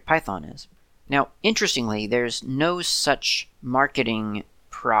how great Python is. Now, interestingly, there's no such marketing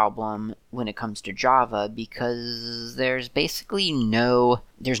problem when it comes to Java because there's basically no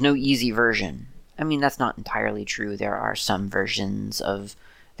easy version. I mean, that's not entirely true. There are some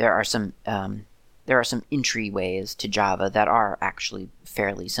entryways to Java that are actually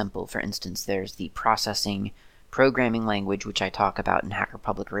fairly simple. For instance, there's the processing programming language, which I talk about in Hacker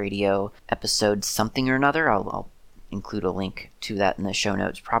Public Radio episode something or another. I'll include a link to that in the show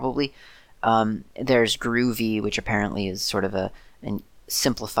notes probably. There's Groovy, which apparently is sort of a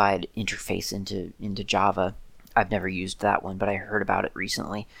simplified interface into Java. I've never used that one, but I heard about it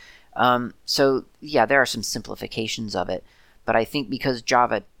recently. So yeah, there are some simplifications of it, but I think because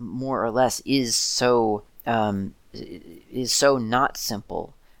Java more or less is so not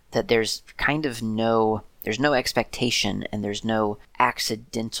simple that there's no expectation and there's no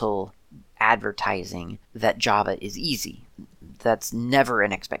accidental advertising that Java is easy. That's never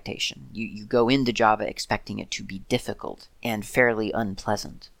an expectation. You go into Java expecting it to be difficult and fairly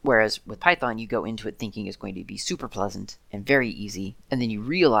unpleasant. Whereas with Python, you go into it thinking it's going to be super pleasant and very easy, and then you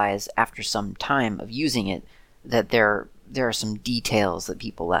realize after some time of using it that there are some details that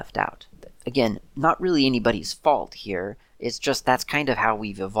people left out. Again, not really anybody's fault here. It's just that's kind of how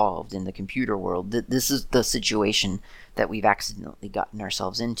we've evolved in the computer world. This is the situation that we've accidentally gotten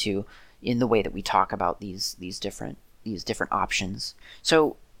ourselves into in the way that we talk about these different options.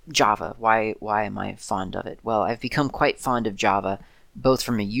 So Java, why am I fond of it? Well, I've become quite fond of Java both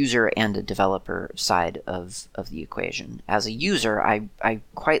from a user and a developer side of the equation. As a user, I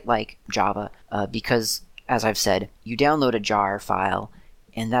quite like Java because, as I've said, you download a jar file,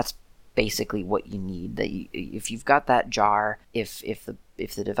 and that's basically what you need. If you've got that jar, if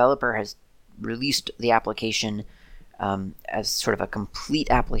the developer has released the application as sort of a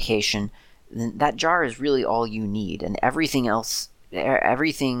complete application, then that jar is really all you need, and everything else,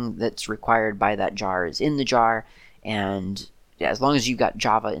 everything that's required by that jar is in the jar, and as long as you've got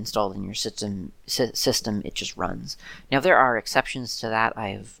Java installed in your system, it just runs. Now, there are exceptions to that.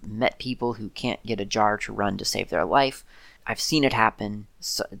 I've met people who can't get a jar to run to save their life. I've seen it happen.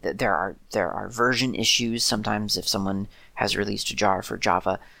 So there are version issues. Sometimes if someone has released a jar for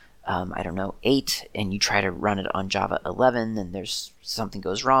Java, 8, and you try to run it on Java 11, then there's something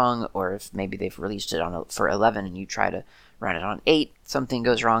goes wrong. Or if maybe they've released it for 11 and you try to run it on 8, something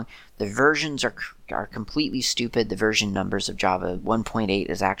goes wrong. The versions are completely stupid. The version numbers of Java 1.8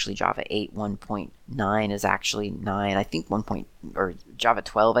 is actually Java 8, 1.9 is actually 9. I think or Java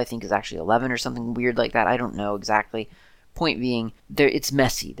 12 I think is actually 11 or something weird like that. I don't know exactly. Point being, it's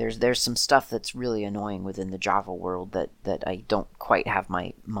messy. There's some stuff that's really annoying within the Java world that I don't quite have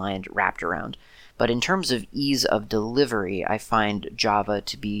my mind wrapped around. But in terms of ease of delivery, I find Java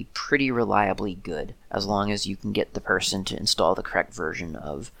to be pretty reliably good, as long as you can get the person to install the correct version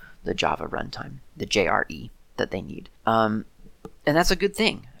of the Java runtime, the JRE that they need. And that's a good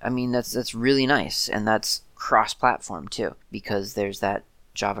thing. I mean, that's really nice, and that's cross-platform too, because there's that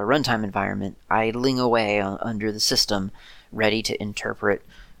Java runtime environment idling away under the system, ready to interpret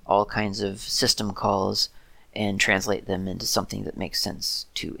all kinds of system calls and translate them into something that makes sense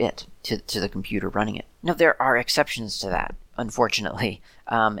to the computer running it. Now, there are exceptions to that, unfortunately,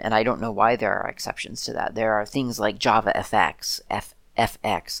 and I don't know why there are exceptions to that. There are things like JavaFX,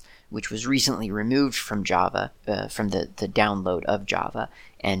 FX, which was recently removed from Java, from the download of Java,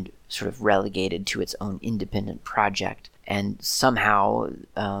 and sort of relegated to its own independent project. And somehow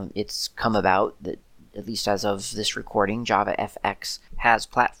it's come about that, at least as of this recording, JavaFX has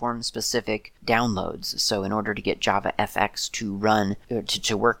platform-specific downloads. So in order to get JavaFX to run,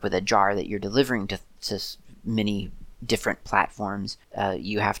 to work with a jar that you're delivering to many different platforms,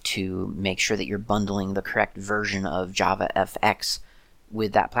 you have to make sure that you're bundling the correct version of JavaFX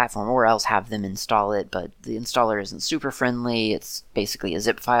with that platform, or else have them install it, but the installer isn't super friendly. It's basically a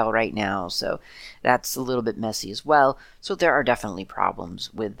zip file right now, so that's a little bit messy as well. So there are definitely problems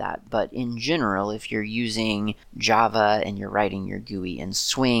with that, but in general, if you're using Java and you're writing your GUI in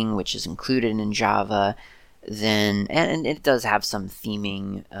Swing, which is included in Java, then, and it does have some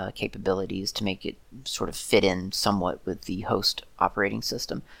theming capabilities to make it sort of fit in somewhat with the host operating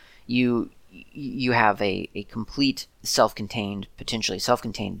system, you have a complete potentially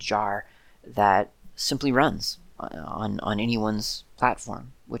self-contained jar that simply runs on anyone's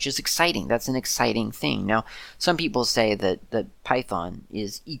platform, which is exciting. That's an exciting thing. Now, some people say that Python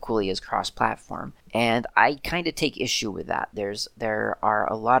is equally as cross-platform, and I kind of take issue with that. There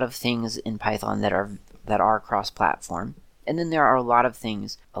are a lot of things in Python that are cross-platform, and then there are a lot of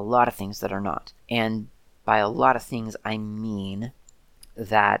things that are not. And by a lot of things, I mean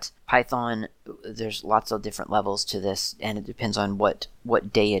that Python, there's lots of different levels to this, and it depends on what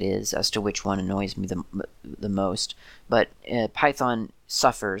day it is as to which one annoys me the most. But Python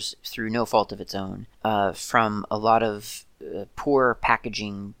suffers through no fault of its own from a lot of poor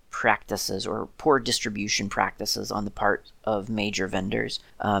packaging practices or poor distribution practices on the part of major vendors.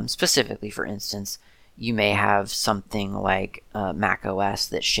 Specifically, for instance, you may have something like Mac OS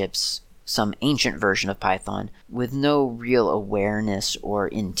that ships some ancient version of Python with no real awareness or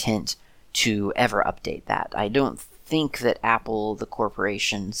intent to ever update that. I don't think that Apple, the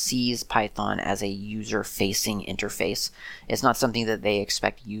corporation, sees Python as a user-facing interface. It's not something that they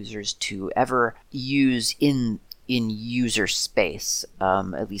expect users to ever use in user space,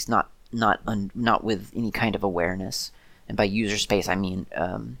 at least not with any kind of awareness. And by user space, I mean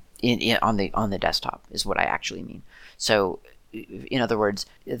on the desktop is what I actually mean. So, in other words,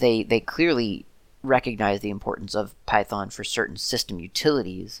 they clearly recognize the importance of Python for certain system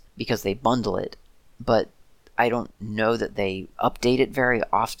utilities because they bundle it, but I don't know that they update it very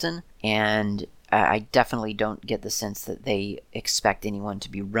often, and I definitely don't get the sense that they expect anyone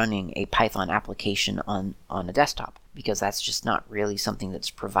to be running a Python application on a desktop, because that's just not really something that's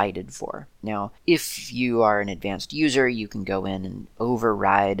provided for. Now, if you are an advanced user, you can go in and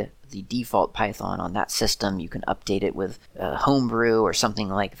override the default Python on that system. You can update it with Homebrew or something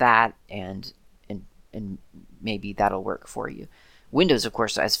like that, and maybe that'll work for you. Windows, of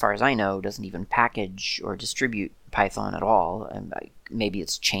course, as far as I know, doesn't even package or distribute Python at all. Maybe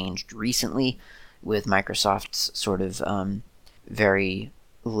it's changed recently with Microsoft's sort of very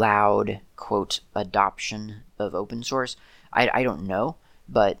loud, quote, adoption of open source. I don't know,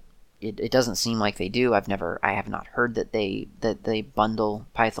 but it doesn't seem like they do. I have not heard that they bundle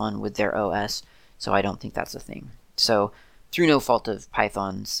Python with their OS, so I don't think that's a thing. So through no fault of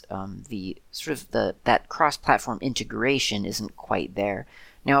Python's, that cross-platform integration isn't quite there.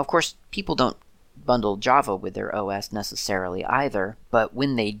 Now, of course, people don't bundle Java with their OS necessarily either, but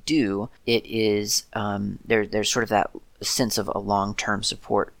when they do, it is there's sort of that sense of a long-term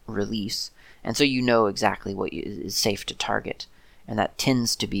support release, and so you know exactly what is safe to target, and that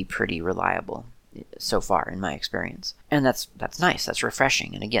tends to be pretty reliable so far in my experience. And that's nice, that's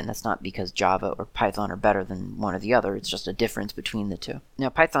refreshing, and again, that's not because Java or Python are better than one or the other, it's just a difference between the two. Now,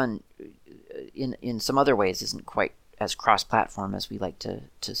 Python in some other ways isn't quite as cross-platform as we like to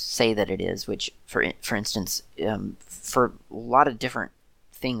say that it is, which, for instance, for a lot of different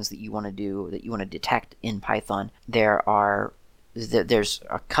things that you want to do, that you want to detect in Python, there's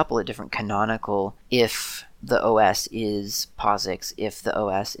a couple of different canonical if the OS is POSIX, if the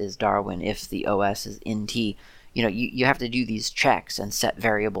OS is Darwin, if the OS is NT. You have to do these checks and set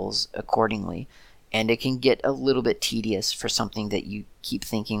variables accordingly. And it can get a little bit tedious for something that you keep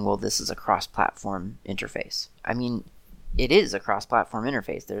thinking, well, this is a cross-platform interface. I mean, it is a cross-platform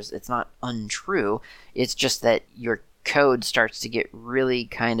interface. It's not untrue. It's just that your code starts to get really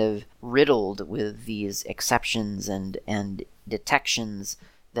kind of riddled with these exceptions and detections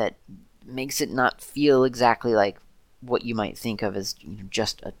that makes it not feel exactly like what you might think of as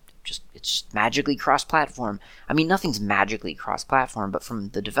it's magically cross-platform. I mean, nothing's magically cross-platform, but from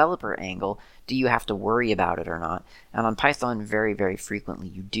the developer angle, do you have to worry about it or not? And on Python, very, very frequently,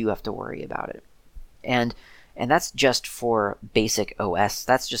 you do have to worry about it. And that's just for basic OS.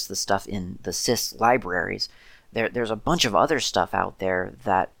 That's just the stuff in the sys libraries. There's a bunch of other stuff out there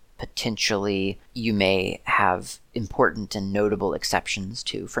that potentially you may have important and notable exceptions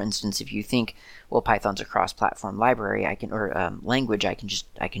to. For instance, if you think, well, Python's a cross-platform library, language, I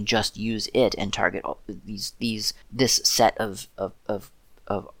can just use it and target all this set of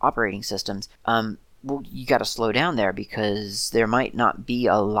operating systems. Well, you got to slow down there, because there might not be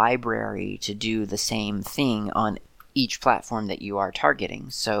a library to do the same thing on each platform that you are targeting.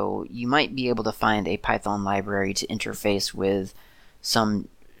 So you might be able to find a Python library to interface with some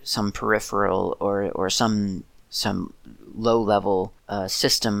peripheral or some low-level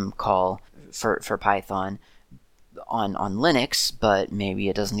system call for Python on Linux, but maybe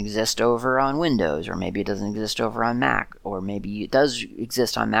it doesn't exist over on Windows, or maybe it doesn't exist over on Mac, or maybe it does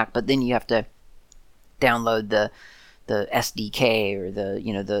exist on Mac, but then you have to download the SDK or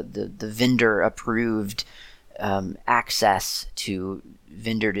the vendor approved access to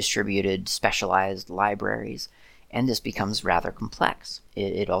vendor distributed specialized libraries. And this becomes rather complex.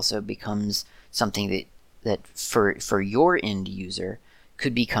 It also becomes something that for your end user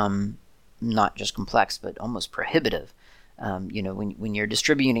could become not just complex, but almost prohibitive. When you're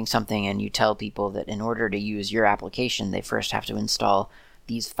distributing something and you tell people that in order to use your application, they first have to install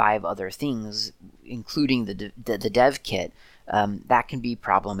these 5 other things, including the dev kit, that can be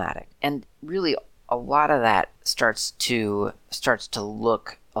problematic. And really, a lot of that starts to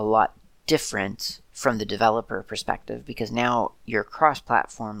look a lot different from the developer perspective, because now your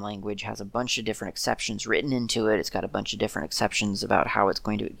cross-platform language has a bunch of different exceptions written into it. It's got a bunch of different exceptions about how it's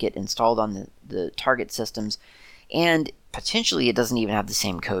going to get installed on the target systems, and potentially it doesn't even have the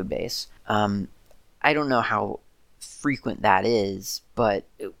same code base. I don't know how frequent that is, but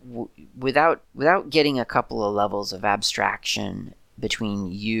without getting a couple of levels of abstraction between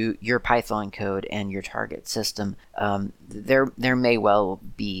your Python code and your target system, there may well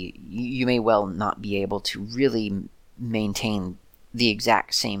be, you may well not be able to really maintain the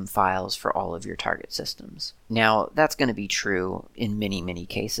exact same files for all of your target systems. Now, that's going to be true in many, many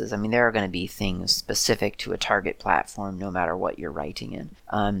cases. I mean, there are going to be things specific to a target platform no matter what you're writing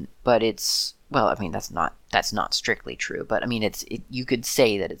in. But it's, well, I mean, that's not strictly true. But I mean, you could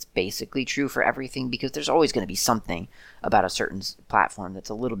say that it's basically true for everything, because there's always going to be something about a certain platform that's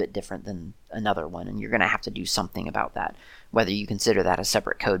a little bit different than another one, and you're going to have to do something about that, whether you consider that a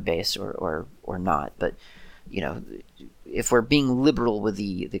separate code base or not. But if we're being liberal with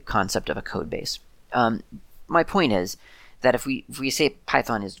the concept of a code base, my point is that if we say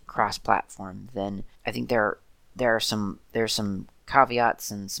Python is cross-platform, then I think there are some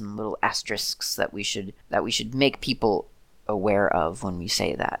caveats and some little asterisks that we should make people aware of when we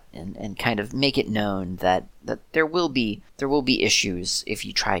say that, and kind of make it known that there will be issues if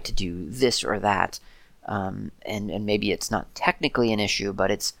you try to do this or that. And maybe it's not technically an issue,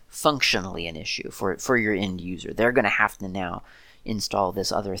 but it's functionally an issue for your end user. They're going to have to now install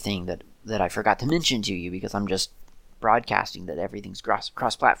this other thing that I forgot to mention to you because I'm just broadcasting that everything's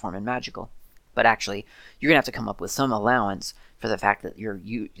cross-platform and magical. But actually, you're going to have to come up with some allowance for the fact that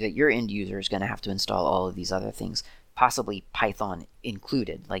your end user is going to have to install all of these other things, possibly Python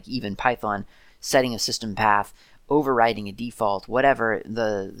included, like even Python setting a system path, overriding a default, whatever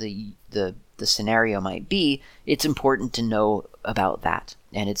the scenario might be. It's important to know about that,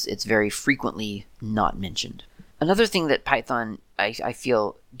 and it's very frequently not mentioned. Another thing that Python I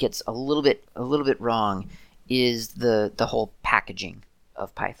feel gets a little bit wrong is the whole packaging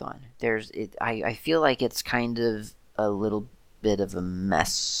of Python. I feel like it's kind of a little bit of a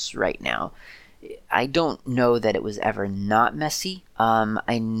mess right now. I don't know that it was ever not messy.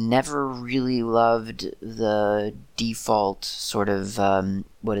 I never really loved the default sort of,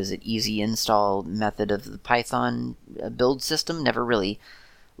 easy install method of the Python build system. Never really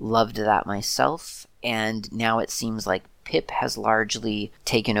loved that myself. And now it seems like pip has largely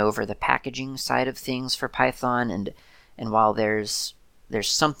taken over the packaging side of things for Python. And while there's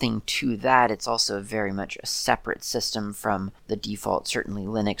something to that, it's also very much a separate system from the default, certainly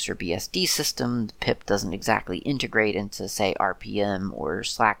Linux or BSD system. Pip doesn't exactly integrate into, say, RPM or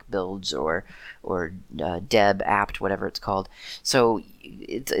Slack builds or Deb apt, whatever it's called. So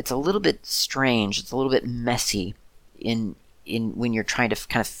it's a little bit strange. It's a little bit messy in when you're trying to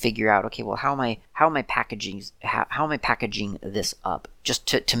kind of figure out, okay, well, how am I packaging this up just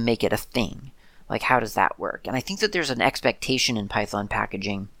to make it a thing? Like, how does that work? And I think that there's an expectation in Python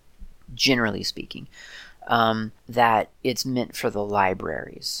packaging, generally speaking, that it's meant for the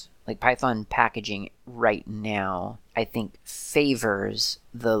libraries. Like, Python packaging right now, I think, favors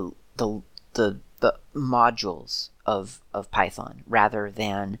the modules of Python rather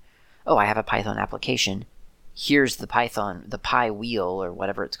than, oh, I have a Python application. Here's the Py wheel, or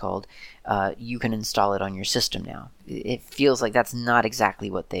whatever it's called. You can install it on your system now. It feels like that's not exactly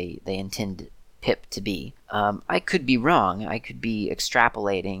what they intended pip to be. I could be wrong. I could be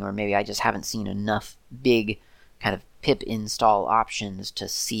extrapolating, or maybe I just haven't seen enough big kind of pip install options to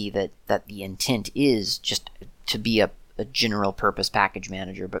see that the intent is just to be a general purpose package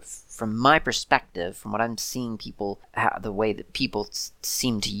manager. But from my perspective, from what I'm seeing the way that people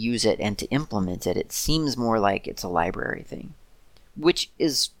seem to use it and to implement it, it seems more like it's a library thing, which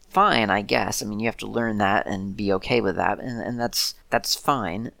is fine, I guess. I mean, you have to learn that and be okay with that, and that's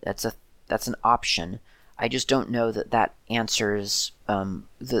fine. That's an option. I just don't know that answers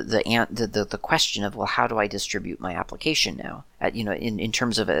the question of, well, how do I distribute my application now? In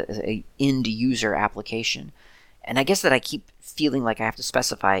terms of a end user application, and I guess that I keep feeling like I have to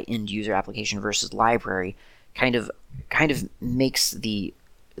specify end user application versus library. Kind of makes the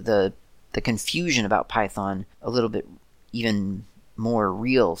confusion about Python a little bit even more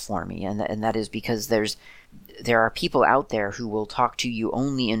real for me, and that is because there are people out there who will talk to you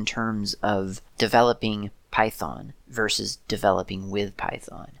only in terms of developing Python versus developing with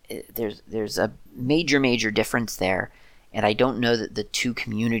Python. There's a major difference there, and I don't know that the two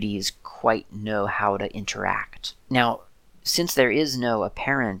communities quite know how to interact. Now, since there is no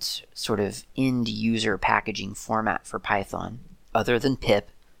apparent sort of end-user packaging format for Python, other than pip,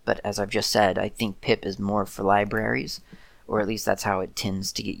 but as I've just said, I think pip is more for libraries, or at least that's how it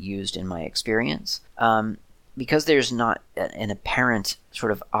tends to get used in my experience. Because there's not an apparent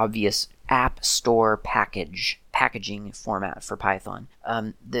sort of obvious app store packaging format for Python,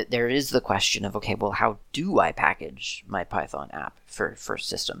 there is the question of, okay, well, how do I package my Python app for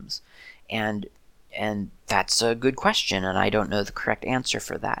systems? And that's a good question, and I don't know the correct answer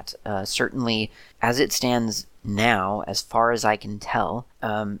for that. Certainly, as it stands now, as far as I can tell,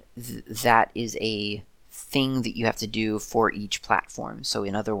 that is a thing that you have to do for each platform. So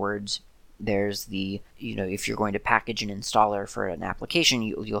in other words, there's if you're going to package an installer for an application,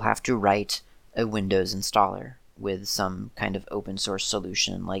 you'll have to write a Windows installer with some kind of open source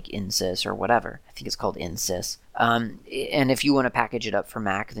solution like Nsys or whatever. I think it's called Nsys. And if you want to package it up for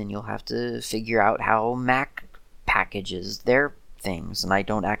Mac, then you'll have to figure out how Mac packages their things. And I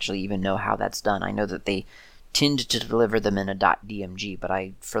don't actually even know how that's done. I know that they tend to deliver them in a .dmg,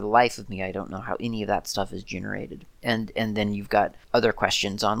 but for the life of me, I don't know how any of that stuff is generated. And then you've got other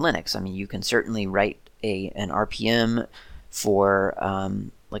questions on Linux. I mean, you can certainly write an RPM for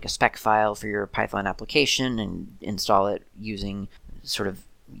like a spec file for your Python application and install it using sort of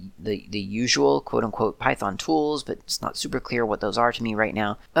the usual quote-unquote Python tools, but it's not super clear what those are to me right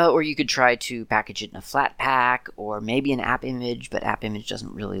now. Or you could try to package it in a Flatpak or maybe an app image, but app image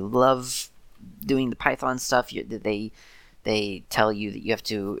doesn't really love doing the Python stuff. They tell you that you have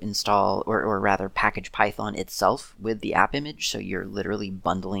to install or rather package Python itself with the app image, so you're literally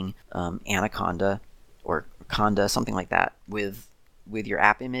bundling Anaconda or Conda, something like that, with with your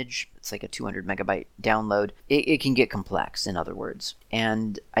app image. It's like a 200 megabyte download. It can get complex, in other words.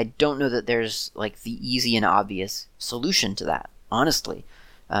 And I don't know that there's like the easy and obvious solution to that, honestly.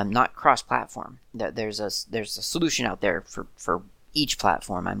 Not cross-platform. There's a solution out there for each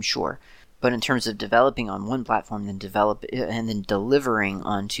platform, I'm sure. But in terms of developing on one platform and then delivering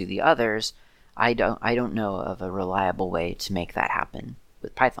onto the others, I don't know of a reliable way to make that happen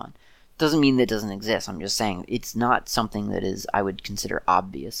with Python. Doesn't mean that it doesn't exist. I'm just saying it's not something that I would consider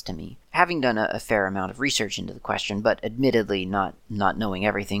obvious to me. Having done a fair amount of research into the question, but admittedly not knowing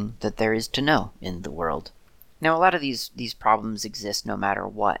everything that there is to know in the world. Now, a lot of these problems exist no matter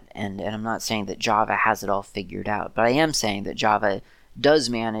what, and I'm not saying that Java has it all figured out, but I am saying that Java does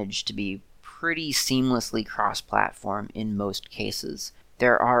manage to be pretty seamlessly cross-platform in most cases.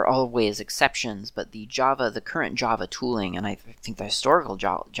 There are always exceptions, but the current Java tooling, and I think the historical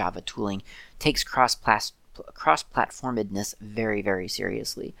Java tooling, takes cross-platformedness very, very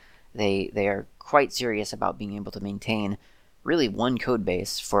seriously. They are quite serious about being able to maintain really one code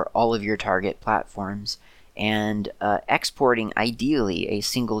base for all of your target platforms, and exporting, ideally, a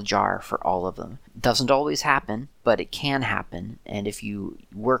single jar for all of them. Doesn't always happen, but it can happen, and if you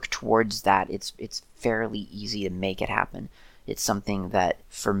work towards that, it's fairly easy to make it happen. It's something that,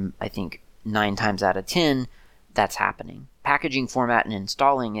 for I think 9 times out of 10, that's happening. Packaging format and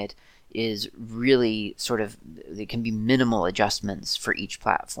installing it is really there can be minimal adjustments for each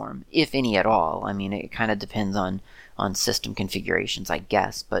platform, if any at all. I mean, it kind of depends on system configurations, I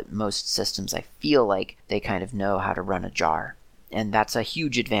guess, but most systems, I feel like they kind of know how to run a jar. And that's a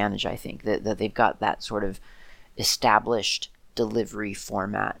huge advantage, I think, that they've got that sort of established delivery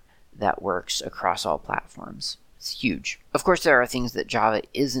format that works across all platforms. It's huge. Of course, there are things that Java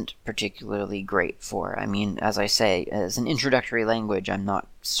isn't particularly great for. I mean, as I say, as an introductory language, I'm not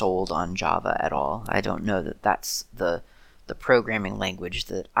sold on Java at all. I don't know that that's the programming language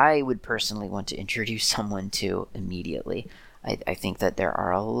that I would personally want to introduce someone to immediately. I think that there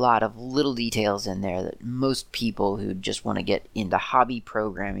are a lot of little details in there that most people who just want to get into hobby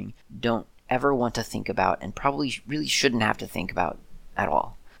programming don't ever want to think about, and probably really shouldn't have to think about at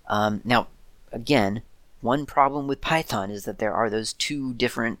all. Now, again, one problem with Python is that there are those two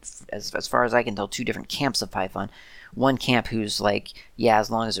different, as far as I can tell, two different camps of Python. One camp who's like, yeah, as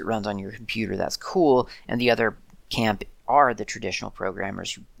long as it runs on your computer, that's cool, and the other camp are the traditional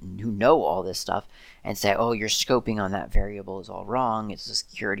programmers who know all this stuff and say, oh, your scoping on that variable is all wrong, it's a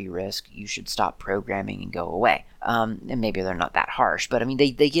security risk, you should stop programming and go away. And maybe they're not that harsh, but I mean,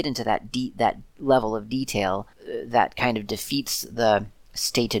 they get into that level of detail that kind of defeats the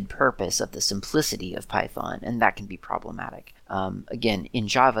stated purpose of the simplicity of Python, and that can be problematic. Again, in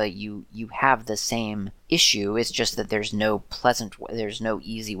Java, you have the same issue. It's just that there's no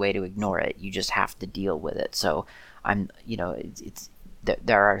easy way to ignore it. You just have to deal with it. So there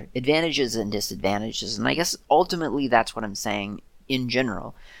are advantages and disadvantages, and I guess ultimately that's what I'm saying in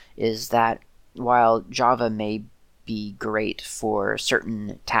general, is that while Java may be great for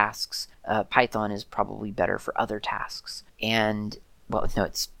certain tasks, Python is probably better for other tasks. And well, no,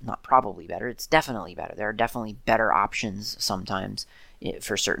 it's not probably better. It's definitely better. There are definitely better options sometimes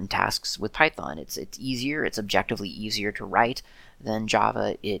for certain tasks with Python. It's easier. It's objectively easier to write than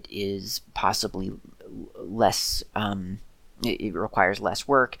Java. It is possibly less. It requires less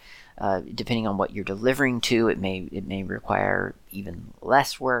work. Depending on what you're delivering to, it may require even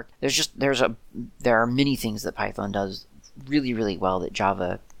less work. There are many things that Python does really, really well that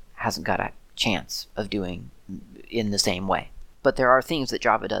Java hasn't got a chance of doing in the same way. But there are things that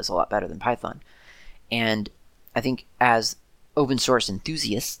Java does a lot better than Python. And I think as open source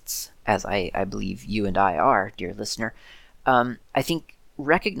enthusiasts, as I believe you and I are, dear listener, I think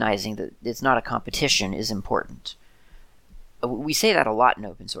recognizing that it's not a competition is important. We say that a lot in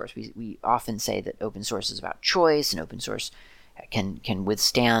open source. We often say that open source is about choice, and open source can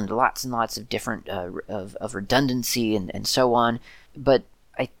withstand lots and lots of different of redundancy and so on. But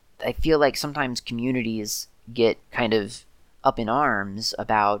I feel like sometimes communities get kind of up in arms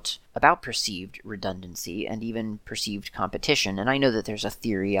about perceived redundancy and even perceived competition. And I know that there's a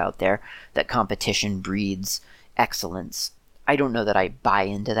theory out there that competition breeds excellence. I don't know that I buy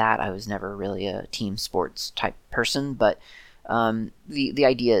into that. I was never really a team sports type person, but the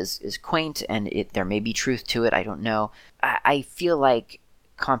idea is quaint, and there may be truth to it. I don't know. I feel like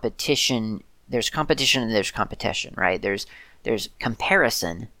competition. There's competition and there's competition, right? There's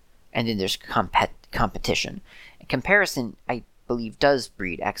comparison, and then there's competition. Comparison, I believe, does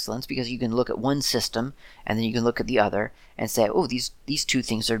breed excellence, because you can look at one system and then you can look at the other and say, oh, these two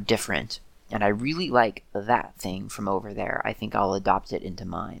things are different, and I really like that thing from over there. I think I'll adopt it into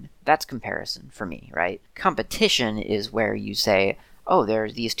mine. That's comparison for me, right? Competition is where you say, oh, there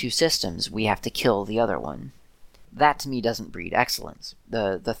are these two systems, we have to kill the other one. That to me doesn't breed excellence.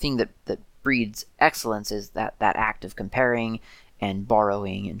 The thing that breeds excellence is that act of comparing and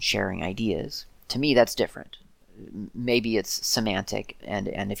borrowing and sharing ideas. To me, that's different. Maybe it's semantic,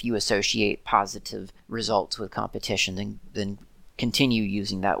 and if you associate positive results with competition, then continue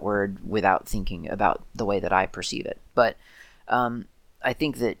using that word without thinking about the way that I perceive it. But I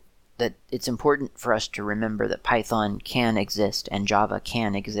think that it's important for us to remember that Python can exist and Java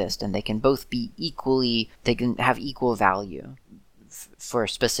can exist, and they can both be they can have equal value for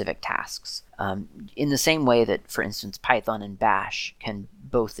specific tasks. In the same way that, for instance, Python and Bash can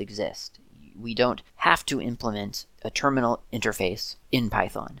both exist. We don't have to implement a terminal interface in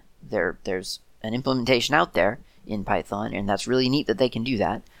Python. There's an implementation out there in Python, and that's really neat that they can do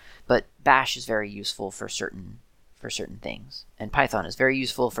that, but Bash is very useful for certain things, and Python is very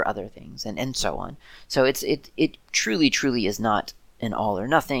useful for other things, and so on. So it truly is not an all or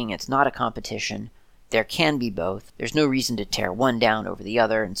nothing. It's not a competition. There can be both. There's no reason to tear one down over the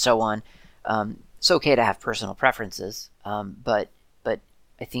other, and so on. It's okay to have personal preferences, but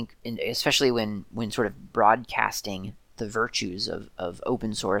I think, especially when sort of broadcasting the virtues of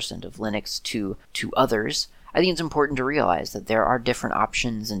open source and of Linux to others, I think it's important to realize that there are different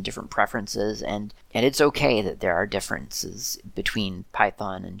options and different preferences, and it's okay that there are differences between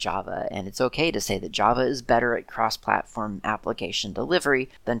Python and Java, and it's okay to say that Java is better at cross-platform application delivery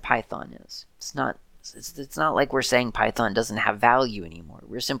than Python is. It's not like we're saying Python doesn't have value anymore.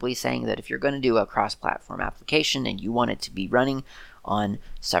 We're simply saying that if you're going to do a cross-platform application and you want it to be running on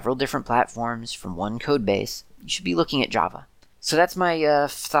several different platforms from one code base, you should be looking at Java. So that's my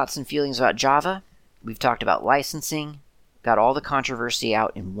thoughts and feelings about Java. We've talked about licensing, got all the controversy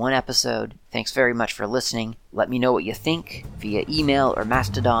out in one episode. Thanks very much for listening. Let me know what you think via email or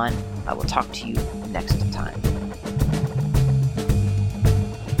Mastodon. I will talk to you next time.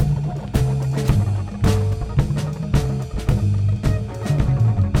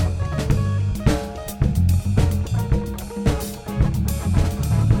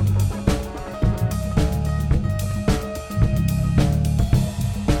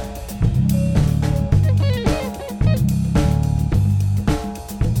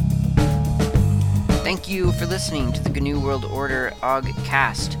 Thank you for listening to the GNU World Order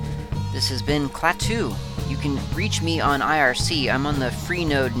Ogcast. This has been Klaatu. You can reach me on IRC. I'm on the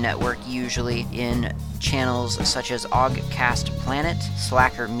Freenode network usually in channels such as Ogcast Planet,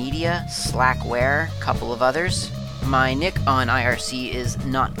 Slacker Media, Slackware, a couple of others. My nick on IRC is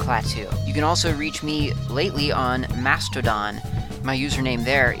not Klaatu. You can also reach me lately on Mastodon. My username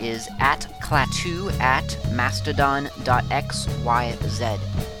there is @klaatu@mastodon.xyz.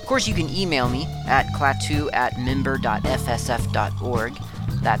 Of course, you can email me at klaatu@member.fsf.org.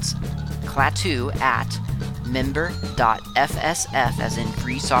 That's klaatu@member.fsf, as in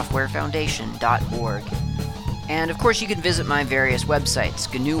freesoftwarefoundation.org. And of course, you can visit my various websites,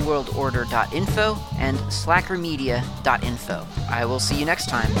 gnuworldorder.info and slackermedia.info. I will see you next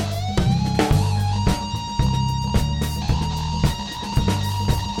time.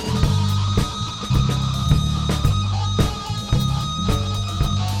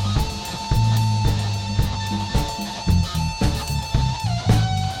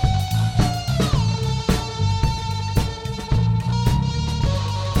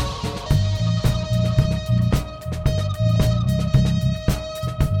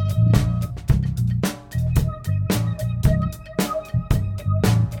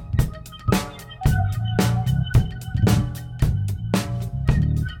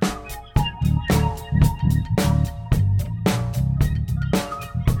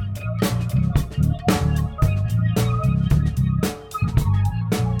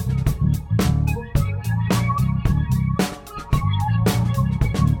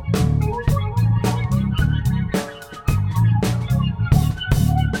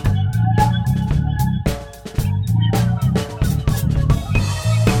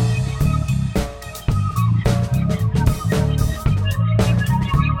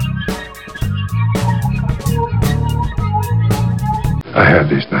 I have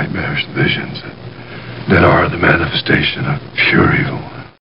these nightmarish visions that are the manifestation of pure evil.